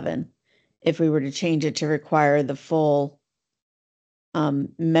of 11. If we were to change it to require the full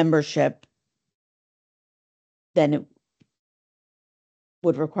membership, then it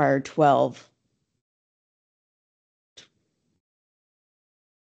would require 12.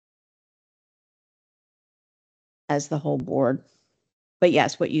 As the whole board. But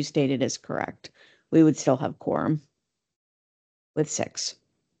yes, what you stated is correct. We would still have quorum with 6.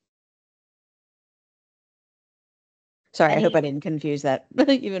 Sorry, I hope I didn't confuse that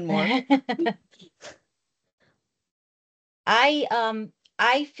even more.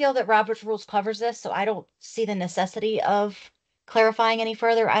 I feel that Robert's rules covers this, so I don't see the necessity of clarifying any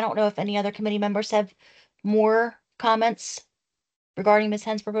further. I don't know if any other committee members have more comments regarding Ms.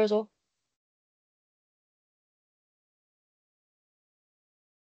 Hen's proposal.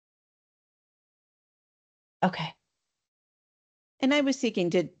 Okay. And I was seeking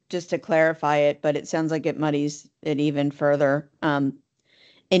to just to clarify it, but it sounds like it muddies it even further.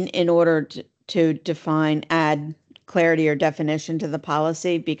 In order to define, add clarity or definition to the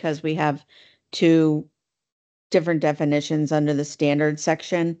policy, because we have two different definitions under the standard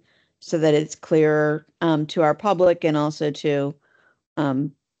section, so that it's clearer to our public and also to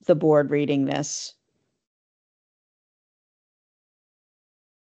the board reading this.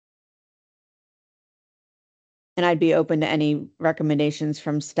 And I'd be open to any recommendations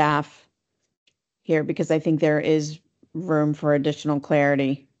from staff here, because I think there is room for additional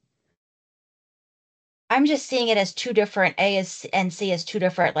clarity. I'm just seeing it as two different, A is and C as two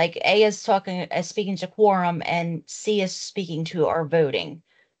different, like A is speaking to quorum and C is speaking to our voting,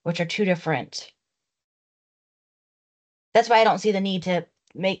 which are two different. That's why I don't see the need to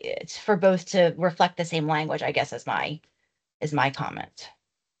make it for both to reflect the same language, I guess, is my comment.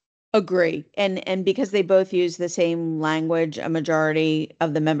 Agree. And because they both use the same language, a majority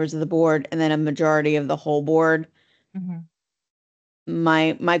of the members of the board and then a majority of the whole board. Mhm.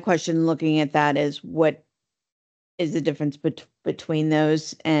 My question looking at that is, what is the difference between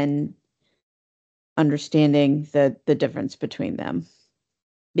those, and understanding the difference between them,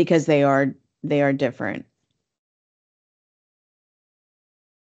 because they are different.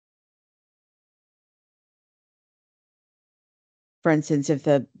 For instance, if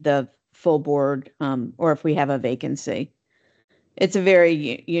the full board, or if we have a vacancy, it's a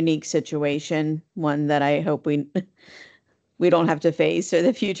very unique situation, one that I hope we don't have to face, or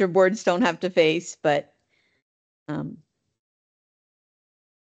the future boards don't have to face, but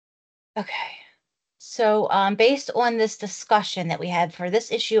Okay. So, based on this discussion that we had for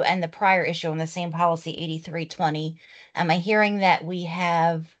this issue and the prior issue on the same policy 8320, am I hearing that we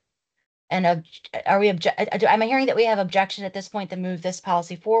have am I hearing that we have objection at this point to move this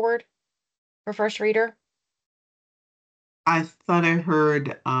policy forward for first reader? I thought I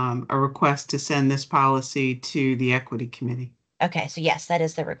heard a request to send this policy to the Equity Committee. Okay, so yes, that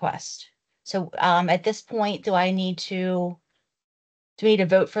is the request. So, at this point, do we need to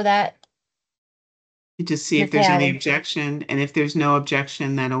vote for that? You just see if Ms. there's any Haley? objection, and if there's no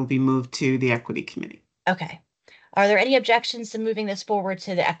objection, that'll be moved to the Equity Committee. Okay. Are there any objections to moving this forward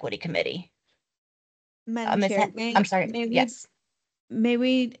to the Equity Committee? Madam Ms. Chair, I'm sorry, yes. May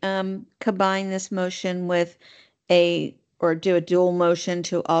we combine this motion with or do a dual motion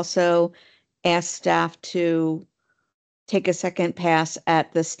to also ask staff to take a second pass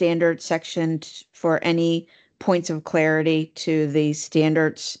at the standard section for any points of clarity to the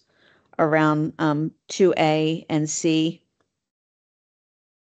standards around 2A and C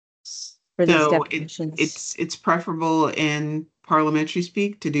for these So definitions? it's preferable in parliamentary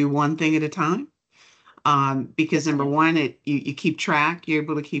speak to do one thing at a time. Because number one, you keep track, you're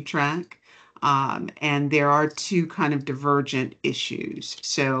able to keep track. And there are two kind of divergent issues.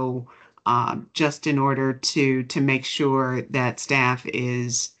 So just in order to make sure that staff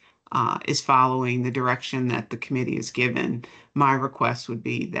is following the direction that the committee is given, my request would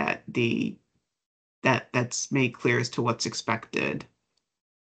be that that's made clear as to what's expected.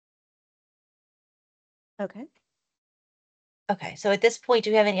 Okay. Okay, so at this point,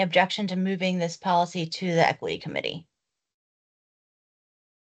 do you have any objection to moving this policy to the Equity Committee?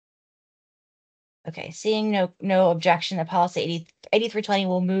 Okay, seeing no objection, the policy 8320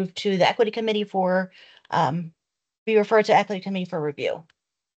 will move to the Equity Committee for be referred to Equity Committee for review.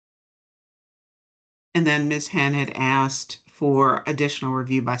 And then Ms. Hen had asked for additional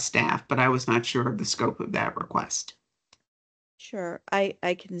review by staff, but I was not sure of the scope of that request. Sure, I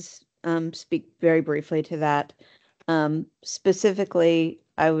can speak very briefly to that. Specifically,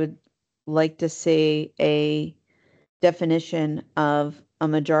 I would like to see a definition of a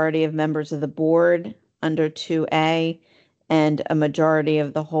majority of members of the board under 2A and a majority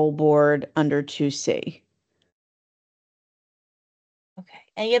of the whole board under 2C. Okay,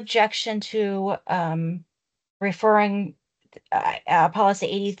 any objection to referring policy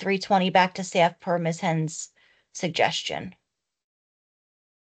 8320 back to staff per Ms. Hen's suggestion?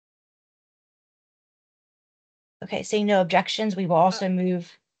 Okay, seeing no objections, we will also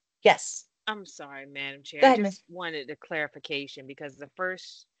move. Yes. I'm sorry, Madam Chair. Go ahead, I Ms. just wanted a clarification because the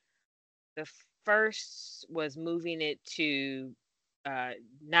first was moving it to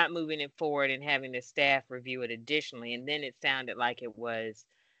not moving it forward and having the staff review it additionally, and then it sounded like it was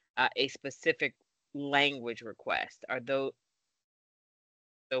a specific language request. So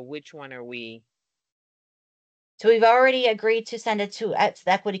which one are we? So we've already agreed to send it to the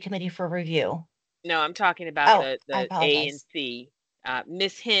Equity Committee for review. No, I'm talking about I the A and apologize. C.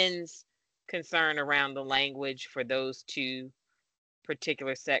 Ms. Hen's concern around the language for those two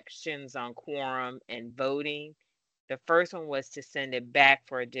particular sections on quorum and voting. The first one was to send it back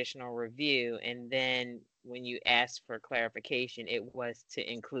for additional review, and then when you asked for clarification, it was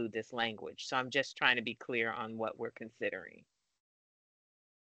to include this language. So I'm just trying to be clear on what we're considering.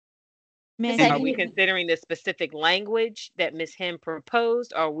 Are we considering the specific language that Ms. Hen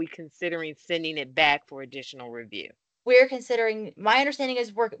proposed, or are we considering sending it back for additional review? We're considering, my understanding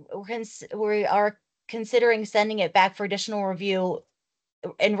is we are considering sending it back for additional review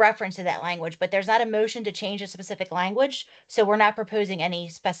in reference to that language, but there's not a motion to change a specific language. So we're not proposing any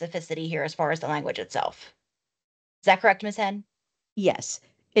specificity here as far as the language itself. Is that correct, Ms. Hen? Yes,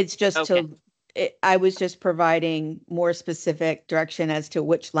 it's just Okay. I was just providing more specific direction as to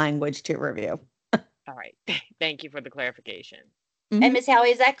which language to review. All right. Thank you for the clarification. And Ms.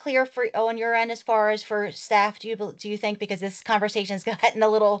 Howie, is that clear for on your end as far as for staff? Do you think, because this conversation has gotten a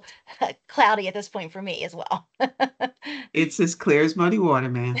little cloudy at this point for me as well? It's as clear as muddy water,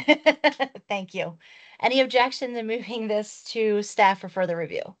 man. Thank you. Any objection to moving this to staff for further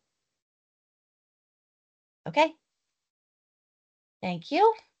review? Okay. Thank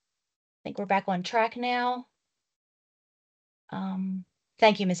you. I think we're back on track now.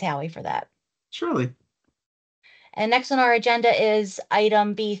 Thank you, Ms. Howie, for that. Surely. And next on our agenda is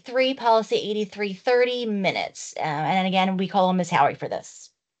item B3, policy 8330, minutes. And again, we call on Ms. Howie for this.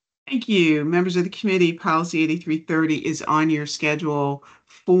 Thank you. Members of the committee, policy 8330 is on your schedule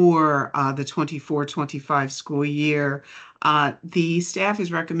for the 24-25 school year. The staff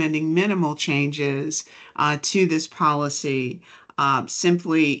is recommending minimal changes to this policy.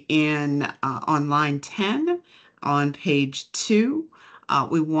 Simply on line 10 on page 2,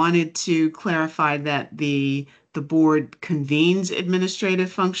 we wanted to clarify that the board convenes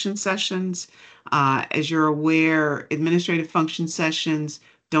administrative function sessions. As you're aware, administrative function sessions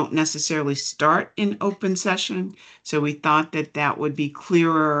don't necessarily start in open session. So we thought that that would be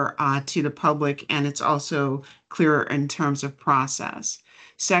clearer to the public, and it's also clearer in terms of process.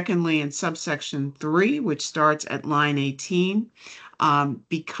 Secondly, in subsection 3, which starts at line 18,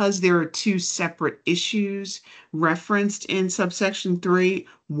 because there are two separate issues referenced in subsection 3,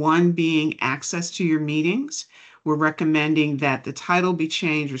 one being access to your meetings, we're recommending that the title be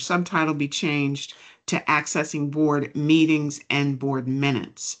changed or subtitle be changed to accessing board meetings and board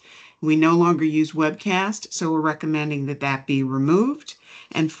minutes. We no longer use webcast, so we're recommending that that be removed.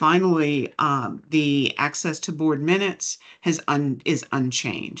 And finally, the access to board minutes is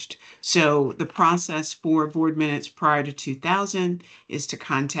unchanged. So the process for board minutes prior to 2000 is to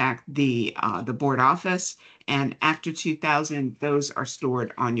contact the board office, and after 2000, those are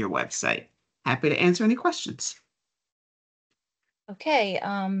stored on your website. Happy to answer any questions. Okay,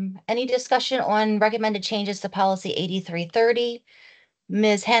 any discussion on recommended changes to policy 8330?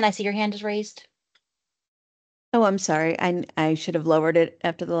 Ms. Hen, I see your hand is raised. Oh, I'm sorry. I should have lowered it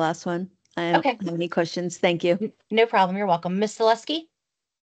after the last one. I don't have any questions. Thank you. No problem. You're welcome. Ms. Zaleski?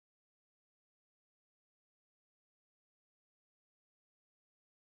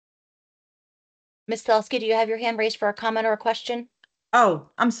 Ms. Zaleski, do you have your hand raised for a comment or a question? Oh,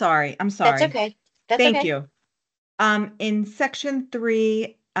 I'm sorry. That's okay. Thank you. In section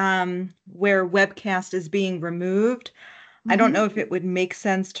 3, where webcast is being removed, I don't know if it would make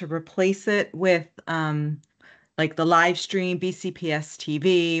sense to replace it with like the live stream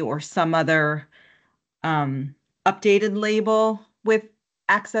BCPS-TV or some other updated label with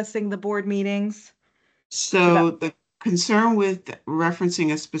accessing the board meetings. So the concern with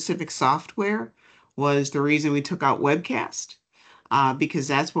referencing a specific software was the reason we took out webcast, because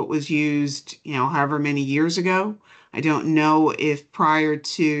that's what was used, however many years ago. I don't know if prior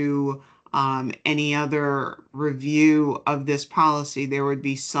to any other review of this policy, there would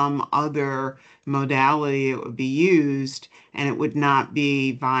be some other modality that would be used, and it would not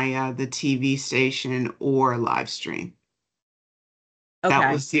be via the TV station or live stream. Okay.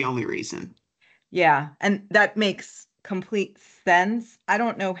 That was the only reason. Yeah, and that makes complete sense. I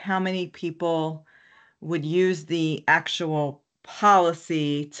don't know how many people would use the actual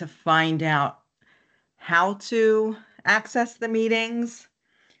policy to find out how to access the meetings,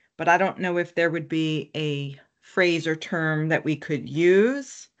 but I don't know if there would be a phrase or term that we could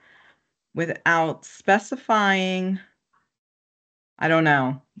use without specifying. I don't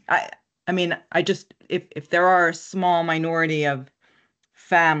know. I mean, I just, if there are a small minority of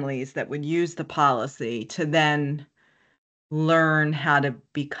families that would use the policy to then learn how to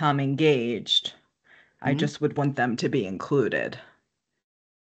become engaged, I just would want them to be included.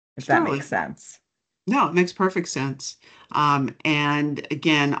 If that makes sense. No, it makes perfect sense. And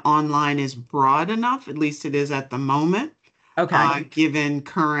again, online is broad enough, at least it is at the moment. Okay. Given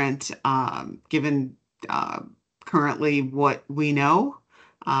current currently what we know,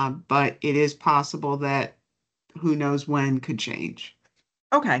 but it is possible that who knows when could change.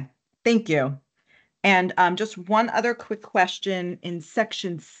 Okay, thank you. And just one other quick question in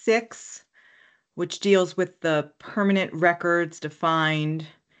section 6, which deals with the permanent records defined.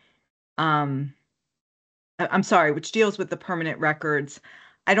 I'm sorry, which deals with the permanent records.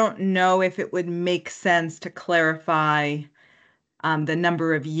 I don't know if it would make sense to clarify the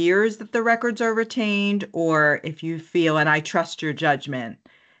number of years that the records are retained, or if you feel, and I trust your judgment,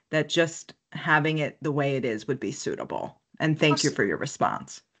 that just having it the way it is would be suitable. And thank you for your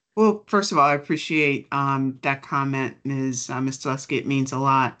response. Well, first of all, I appreciate that comment, Ms. Dusky. It means a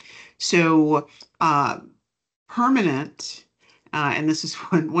lot. So permanent, and this is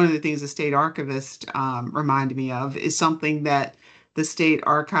one of the things the state archivist reminded me of, is something that the state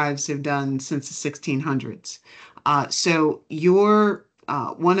archives have done since the 1600s. So your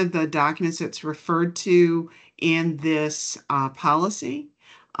one of the documents that's referred to in this policy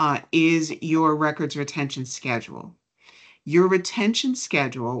is your records retention schedule. Your retention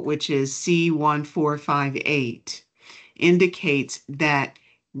schedule, which is C1458, indicates that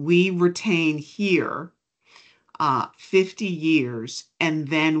we retain here 50 years, and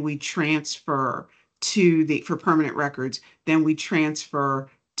then we transfer for permanent records, then we transfer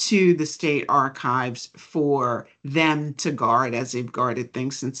to the state archives for them to guard, as they've guarded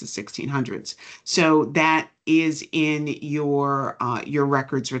things since the 1600s. So that is in your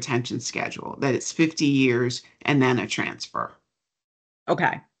records retention schedule, that it's 50 years and then a transfer.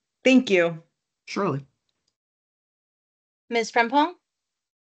 Okay, thank you. Surely. Ms. Frempong?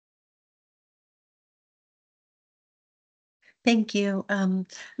 Thank you.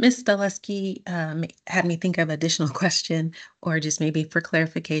 Ms. Zaleski had me think of additional question, or just maybe for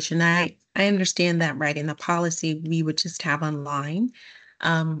clarification. I understand that, right, in the policy, we would just have online,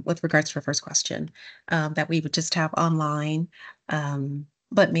 with regards to our first question, that we would just have online.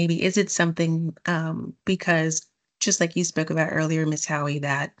 But maybe is it something, because just like you spoke about earlier, Ms. Howie,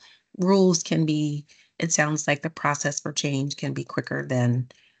 that rules can be, it sounds like the process for change can be quicker than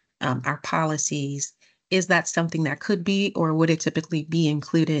our policies. Is that something that could be, or would it typically be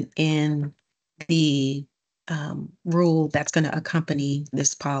included in the rule that's going to accompany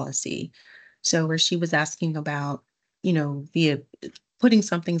this policy? So where she was asking about, via putting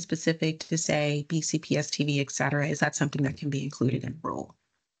something specific to say BCPS-TV, et cetera, is that something that can be included in the rule?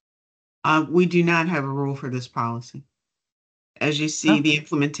 We do not have a rule for this policy. As you see, the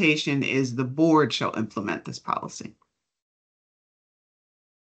implementation is the board shall implement this policy.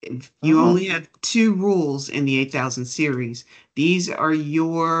 If you only have 2 rules in the 8000 series, these are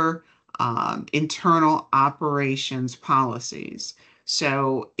your internal operations policies.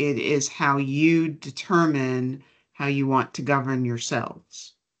 So it is how you determine how you want to govern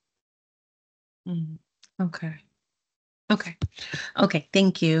yourselves. Okay.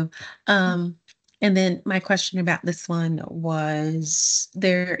 Thank you. And then my question about this one was,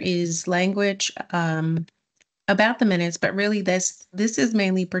 there is language about the minutes, but really this is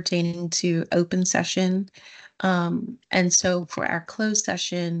mainly pertaining to open session. And so for our closed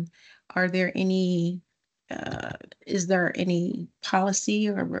session, are there any, is there any policy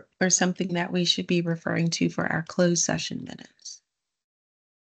or something that we should be referring to for our closed session minutes?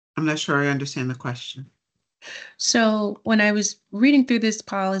 I'm not sure I understand the question. So when I was reading through this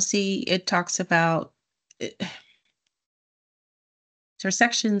policy, it talks about, so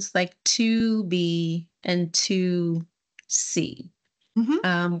sections like 2B and 2C,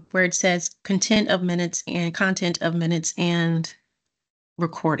 where it says content of minutes and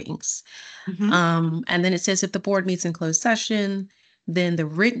recordings. And then it says if the board meets in closed session, then the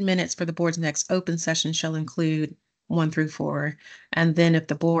written minutes for the board's next open session shall include 1 through 4. And then if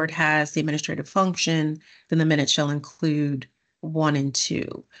the board has the administrative function, then the minutes shall include 1 and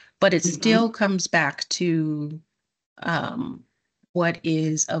 2. But it still comes back to what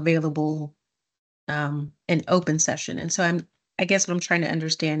is available in open session. And so I guess what I'm trying to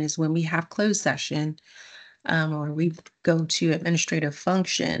understand is when we have closed session, or we go to administrative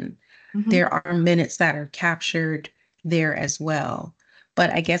function, there are minutes that are captured there as well. But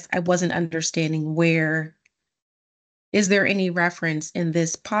I guess I wasn't understanding is there any reference in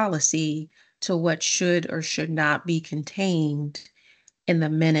this policy to what should or should not be contained in the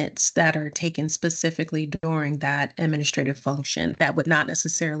minutes that are taken specifically during that administrative function that would not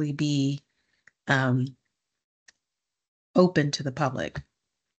necessarily be open to the public?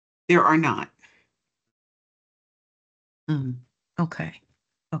 There are not. Okay.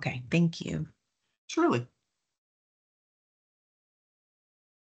 Thank you. Surely.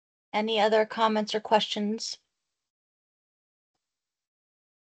 Any other comments or questions?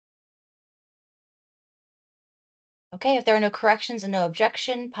 Okay, if there are no corrections and no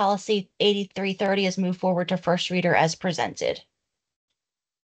objection, policy 8330 is moved forward to first reader as presented.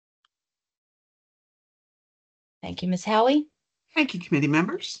 Thank you, Ms. Howie. Thank you, committee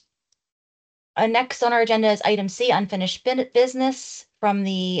members. Next on our agenda is item C, unfinished business from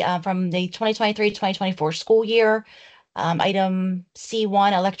the 2023-2024 school year. Item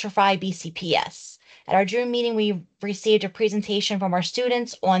C1, electrify BCPS. At our June meeting, we received a presentation from our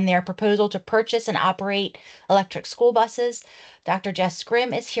students on their proposal to purchase and operate electric school buses. Dr. Jess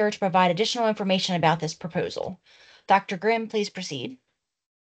Grimm is here to provide additional information about this proposal. Dr. Grimm, please proceed.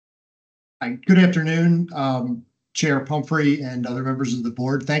 Good afternoon, Chair Pumphrey and other members of the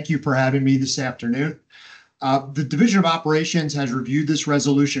board. Thank you for having me this afternoon. The Division of Operations has reviewed this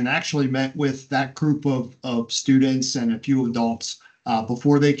resolution, actually met with that group of students and a few adults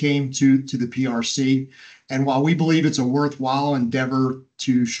before they came to the PRC. And while we believe it's a worthwhile endeavor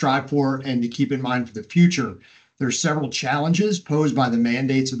to strive for and to keep in mind for the future, there are several challenges posed by the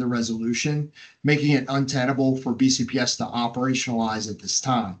mandates of the resolution, making it untenable for BCPS to operationalize at this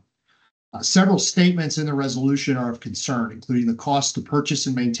time. Several statements in the resolution are of concern, including the cost to purchase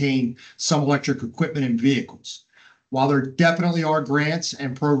and maintain some electric equipment and vehicles. While there definitely are grants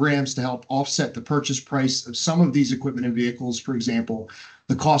and programs to help offset the purchase price of some of these equipment and vehicles, for example,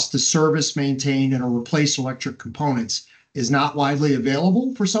 the cost to service, maintain, and or replace electric components is not widely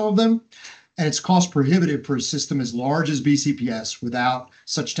available for some of them, and it's cost prohibitive for a system as large as BCPS without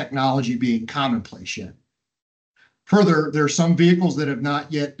such technology being commonplace yet. Further, there are some vehicles that have not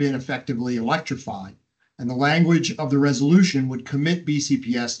yet been effectively electrified, and the language of the resolution would commit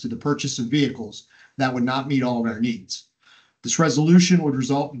BCPS to the purchase of vehicles that would not meet all of our needs. This resolution would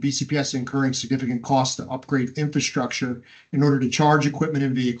result in BCPS incurring significant costs to upgrade infrastructure in order to charge equipment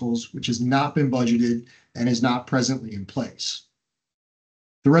and vehicles, which has not been budgeted and is not presently in place.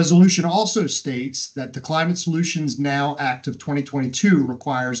 The resolution also states that the Climate Solutions Now Act of 2022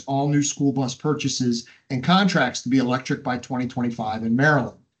 requires all new school bus purchases and contracts to be electric by 2025 in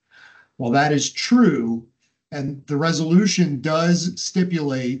Maryland. While that is true, and the resolution does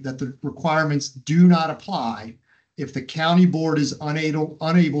stipulate that the requirements do not apply if the county board is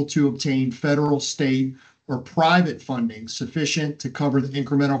unable to obtain federal, state, or private funding sufficient to cover the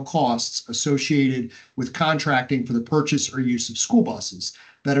incremental costs associated with contracting for the purchase or use of school buses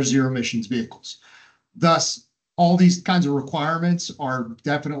that are zero emissions vehicles. Thus, all these kinds of requirements are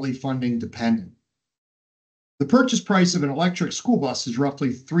definitely funding dependent. The purchase price of an electric school bus is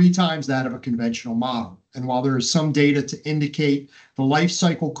roughly 3 times that of a conventional model. And while there is some data to indicate the life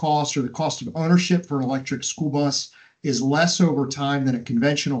cycle cost or the cost of ownership for an electric school bus is less over time than a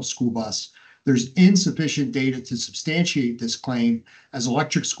conventional school bus, there's insufficient data to substantiate this claim, as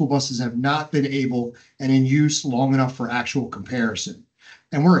electric school buses have not been able and in use long enough for actual comparison.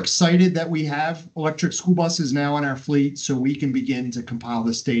 And we're excited that we have electric school buses now in our fleet so we can begin to compile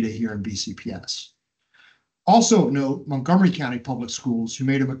this data here in BCPS. Also of note, Montgomery County Public Schools, who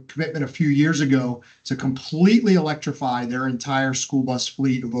made a commitment a few years ago to completely electrify their entire school bus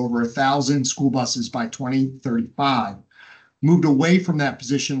fleet of over 1,000 school buses by 2035, moved away from that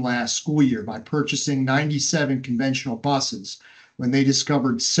position last school year by purchasing 97 conventional buses when they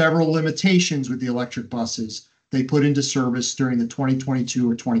discovered several limitations with the electric buses they put into service during the 2022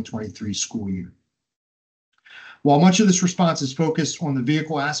 or 2023 school year. While much of this response is focused on the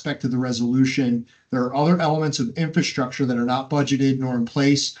vehicle aspect of the resolution, there are other elements of infrastructure that are not budgeted nor in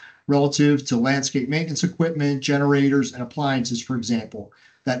place relative to landscape maintenance equipment, generators, and appliances, for example,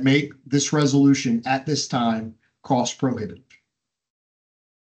 that make this resolution at this time cost prohibitive.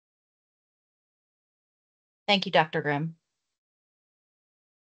 Thank you, Dr. Grimm.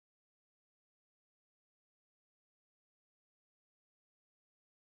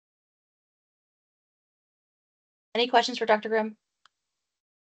 Any questions for Dr. Grimm?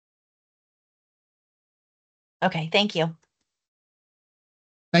 Okay, thank you.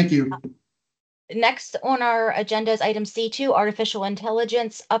 Thank you. Next on our agenda is item C2, artificial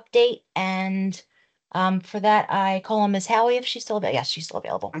intelligence update. And for that, I call on Ms. Howie if she's still available. Yes, she's still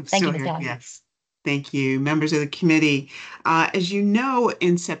available. Thank you, Ms. Howie. Yes. Thank you, members of the committee. As you know,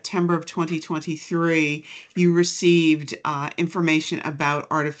 in September of 2023, you received information about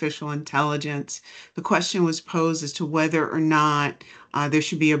artificial intelligence. The question was posed as to whether or not there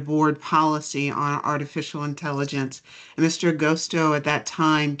should be a board policy on artificial intelligence. And Mr. Agosto at that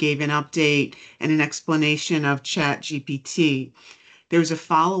time gave an update and an explanation of ChatGPT. There was a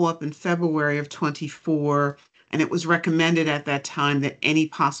follow-up in February of 24 And it was recommended at that time that any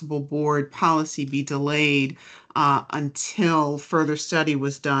possible board policy be delayed until further study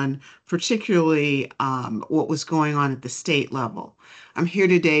was done, particularly what was going on at the state level. I'm here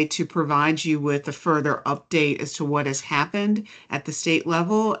today to provide you with a further update as to what has happened at the state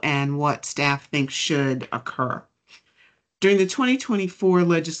level and what staff thinks should occur. During the 2024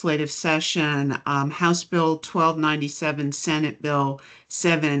 legislative session, House Bill 1297, Senate Bill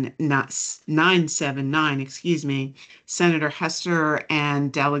 979, Senator Hester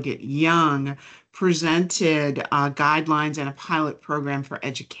and Delegate Young presented guidelines and a pilot program for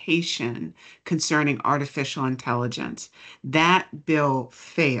education concerning artificial intelligence. That bill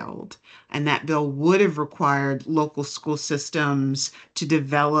failed, and that bill would have required local school systems to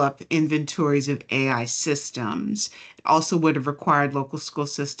develop inventories of AI systems. It also would have required local school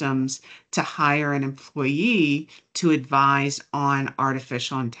systems to hire an employee to advise on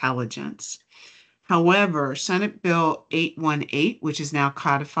artificial intelligence. However, Senate Bill 818, which is now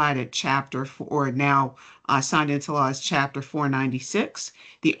codified at Chapter 4, or now signed into law as Chapter 496,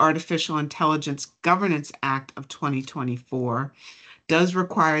 the Artificial Intelligence Governance Act of 2024, does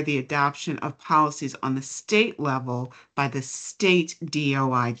require the adoption of policies on the state level by the state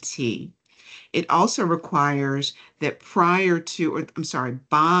DOIT. It also requires that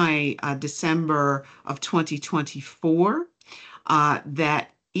by December of 2024, that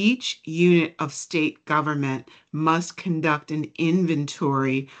each unit of state government must conduct an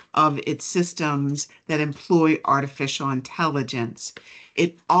inventory of its systems that employ artificial intelligence.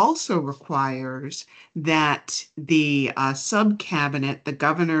 It also requires that the sub-cabinet, the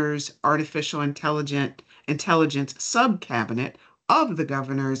governor's artificial intelligence sub-cabinet of the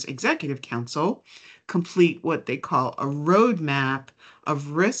governor's executive council, complete what they call a roadmap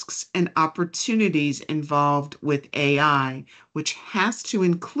of risks and opportunities involved with AI, which has to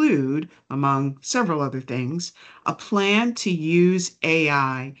include, among several other things, a plan to use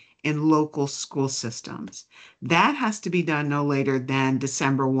AI in local school systems. That has to be done no later than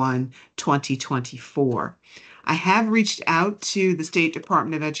December 1, 2024. I have reached out to the State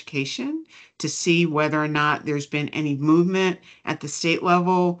Department of Education to see whether or not there's been any movement at the state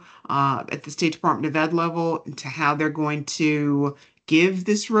level, at the State Department of Ed level, to how they're going to give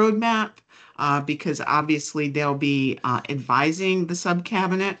this roadmap, because obviously they'll be advising the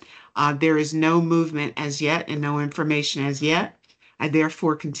sub-cabinet. There is no movement as yet and no information as yet. I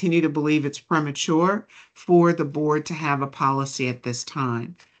therefore continue to believe it's premature for the board to have a policy at this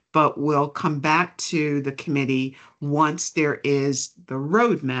time, but we'll come back to the committee once there is the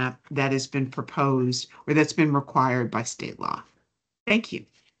roadmap that has been proposed or that's been required by state law. Thank you.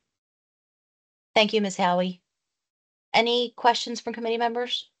 Thank you, Ms. Howie. Any questions from committee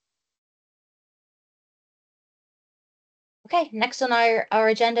members? Okay, next on our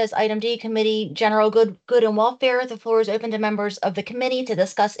agenda is item D, Committee General Good and Welfare. The floor is open to members of the committee to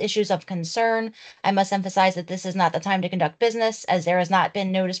discuss issues of concern. I must emphasize that this is not the time to conduct business, as there has not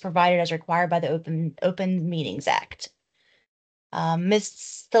been notice provided as required by the Open Meetings Act.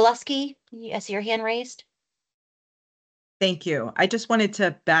 Ms. Stileski, I see your hand raised. Thank you. I just wanted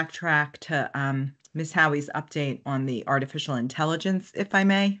to backtrack to Ms. Howie's update on the artificial intelligence, if I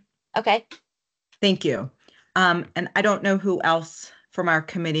may. Okay. Thank you. And I don't know who else from our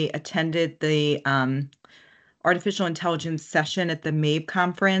committee attended the artificial intelligence session at the MABE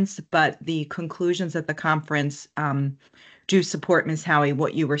conference, but the conclusions at the conference do support, Ms. Howie,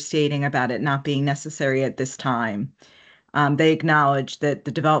 what you were stating about it not being necessary at this time. They acknowledge that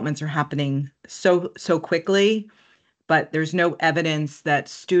the developments are happening so quickly, but there's no evidence that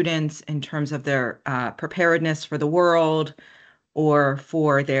students, in terms of their preparedness for the world or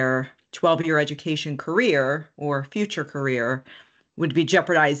for their 12-year education career or future career, would be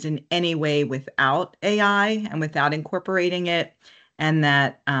jeopardized in any way without AI and without incorporating it, and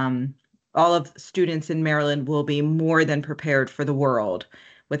that all of students in Maryland will be more than prepared for the world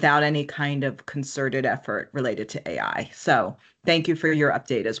without any kind of concerted effort related to AI. So thank you for your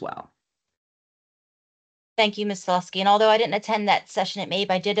update as well. Thank you, Ms. Stileski. And although I didn't attend that session at MABE,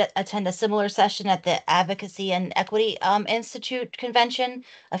 I did attend a similar session at the Advocacy and Equity Institute convention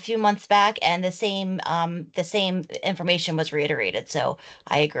a few months back, and the same information was reiterated. So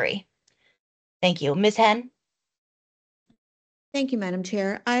I agree. Thank you. Ms. Henn? Thank you, Madam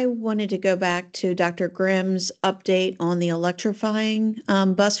Chair. I wanted to go back to Dr. Grimm's update on the electrifying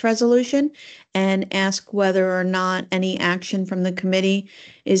bus resolution and ask whether or not any action from the committee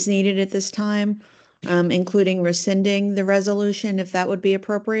is needed at this time, including rescinding the resolution, if that would be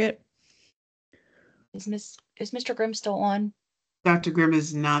appropriate. Is Mr. Grimm still on? Dr. Grimm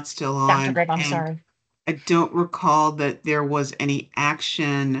is not still on. Dr. Grimm, I'm sorry. I don't recall that there was any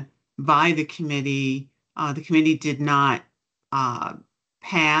action by the committee the committee did not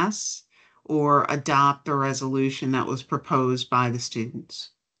pass or adopt the resolution that was proposed by the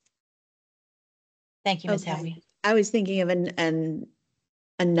students. Thank you, Ms. Okay. Howie. I was thinking of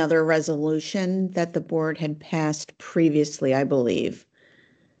another resolution that the board had passed previously, I believe,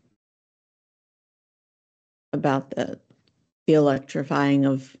 about the electrifying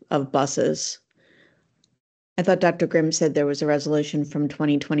of buses. I thought Dr. Grimm said there was a resolution from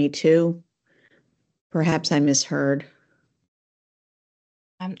 2022. Perhaps I misheard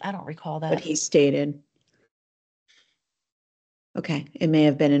I don't recall that. what he stated. Okay, it may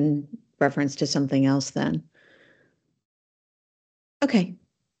have been in reference to something else then. Okay,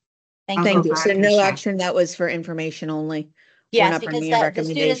 thank you. So no action, that was for information only. We're Yes, not because bringing a the students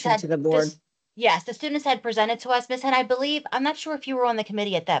recommendation had to the board. Yes, the students had presented to us, Ms. Hen, I believe. I'm not sure if you were on the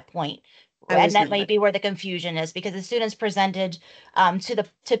committee at that point. I And was that not. might be where the confusion is, because the students presented to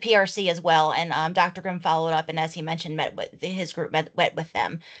PRC as well, and Dr. Grimm followed up, and as he mentioned, his group met with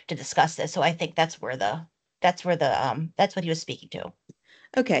them to discuss this. So I think that's what he was speaking to.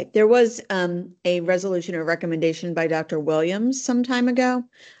 Okay, there was a resolution or recommendation by Dr. Williams some time ago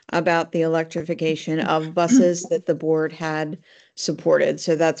about the electrification of buses that the board had supported.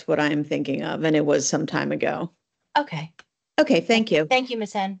 So that's what I'm thinking of, and it was some time ago. Okay. Okay, thank you. Thank you,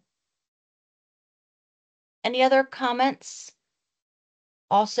 Ms. Hen. Any other comments?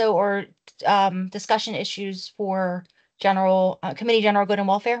 Also, or discussion issues for committee general good and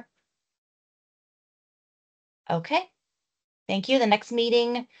welfare? Okay. Thank you. The next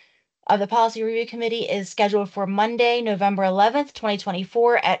meeting of the Policy Review Committee is scheduled for Monday, November 11th,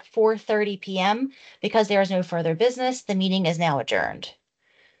 2024 at 4:30 p.m. Because there is no further business, the meeting is now adjourned.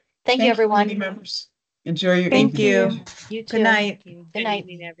 Thank you, everyone. Committee members. Enjoy your Thank evening. you. You too. Good night. Good Good night.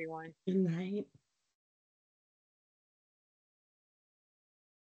 evening, everyone. Good night.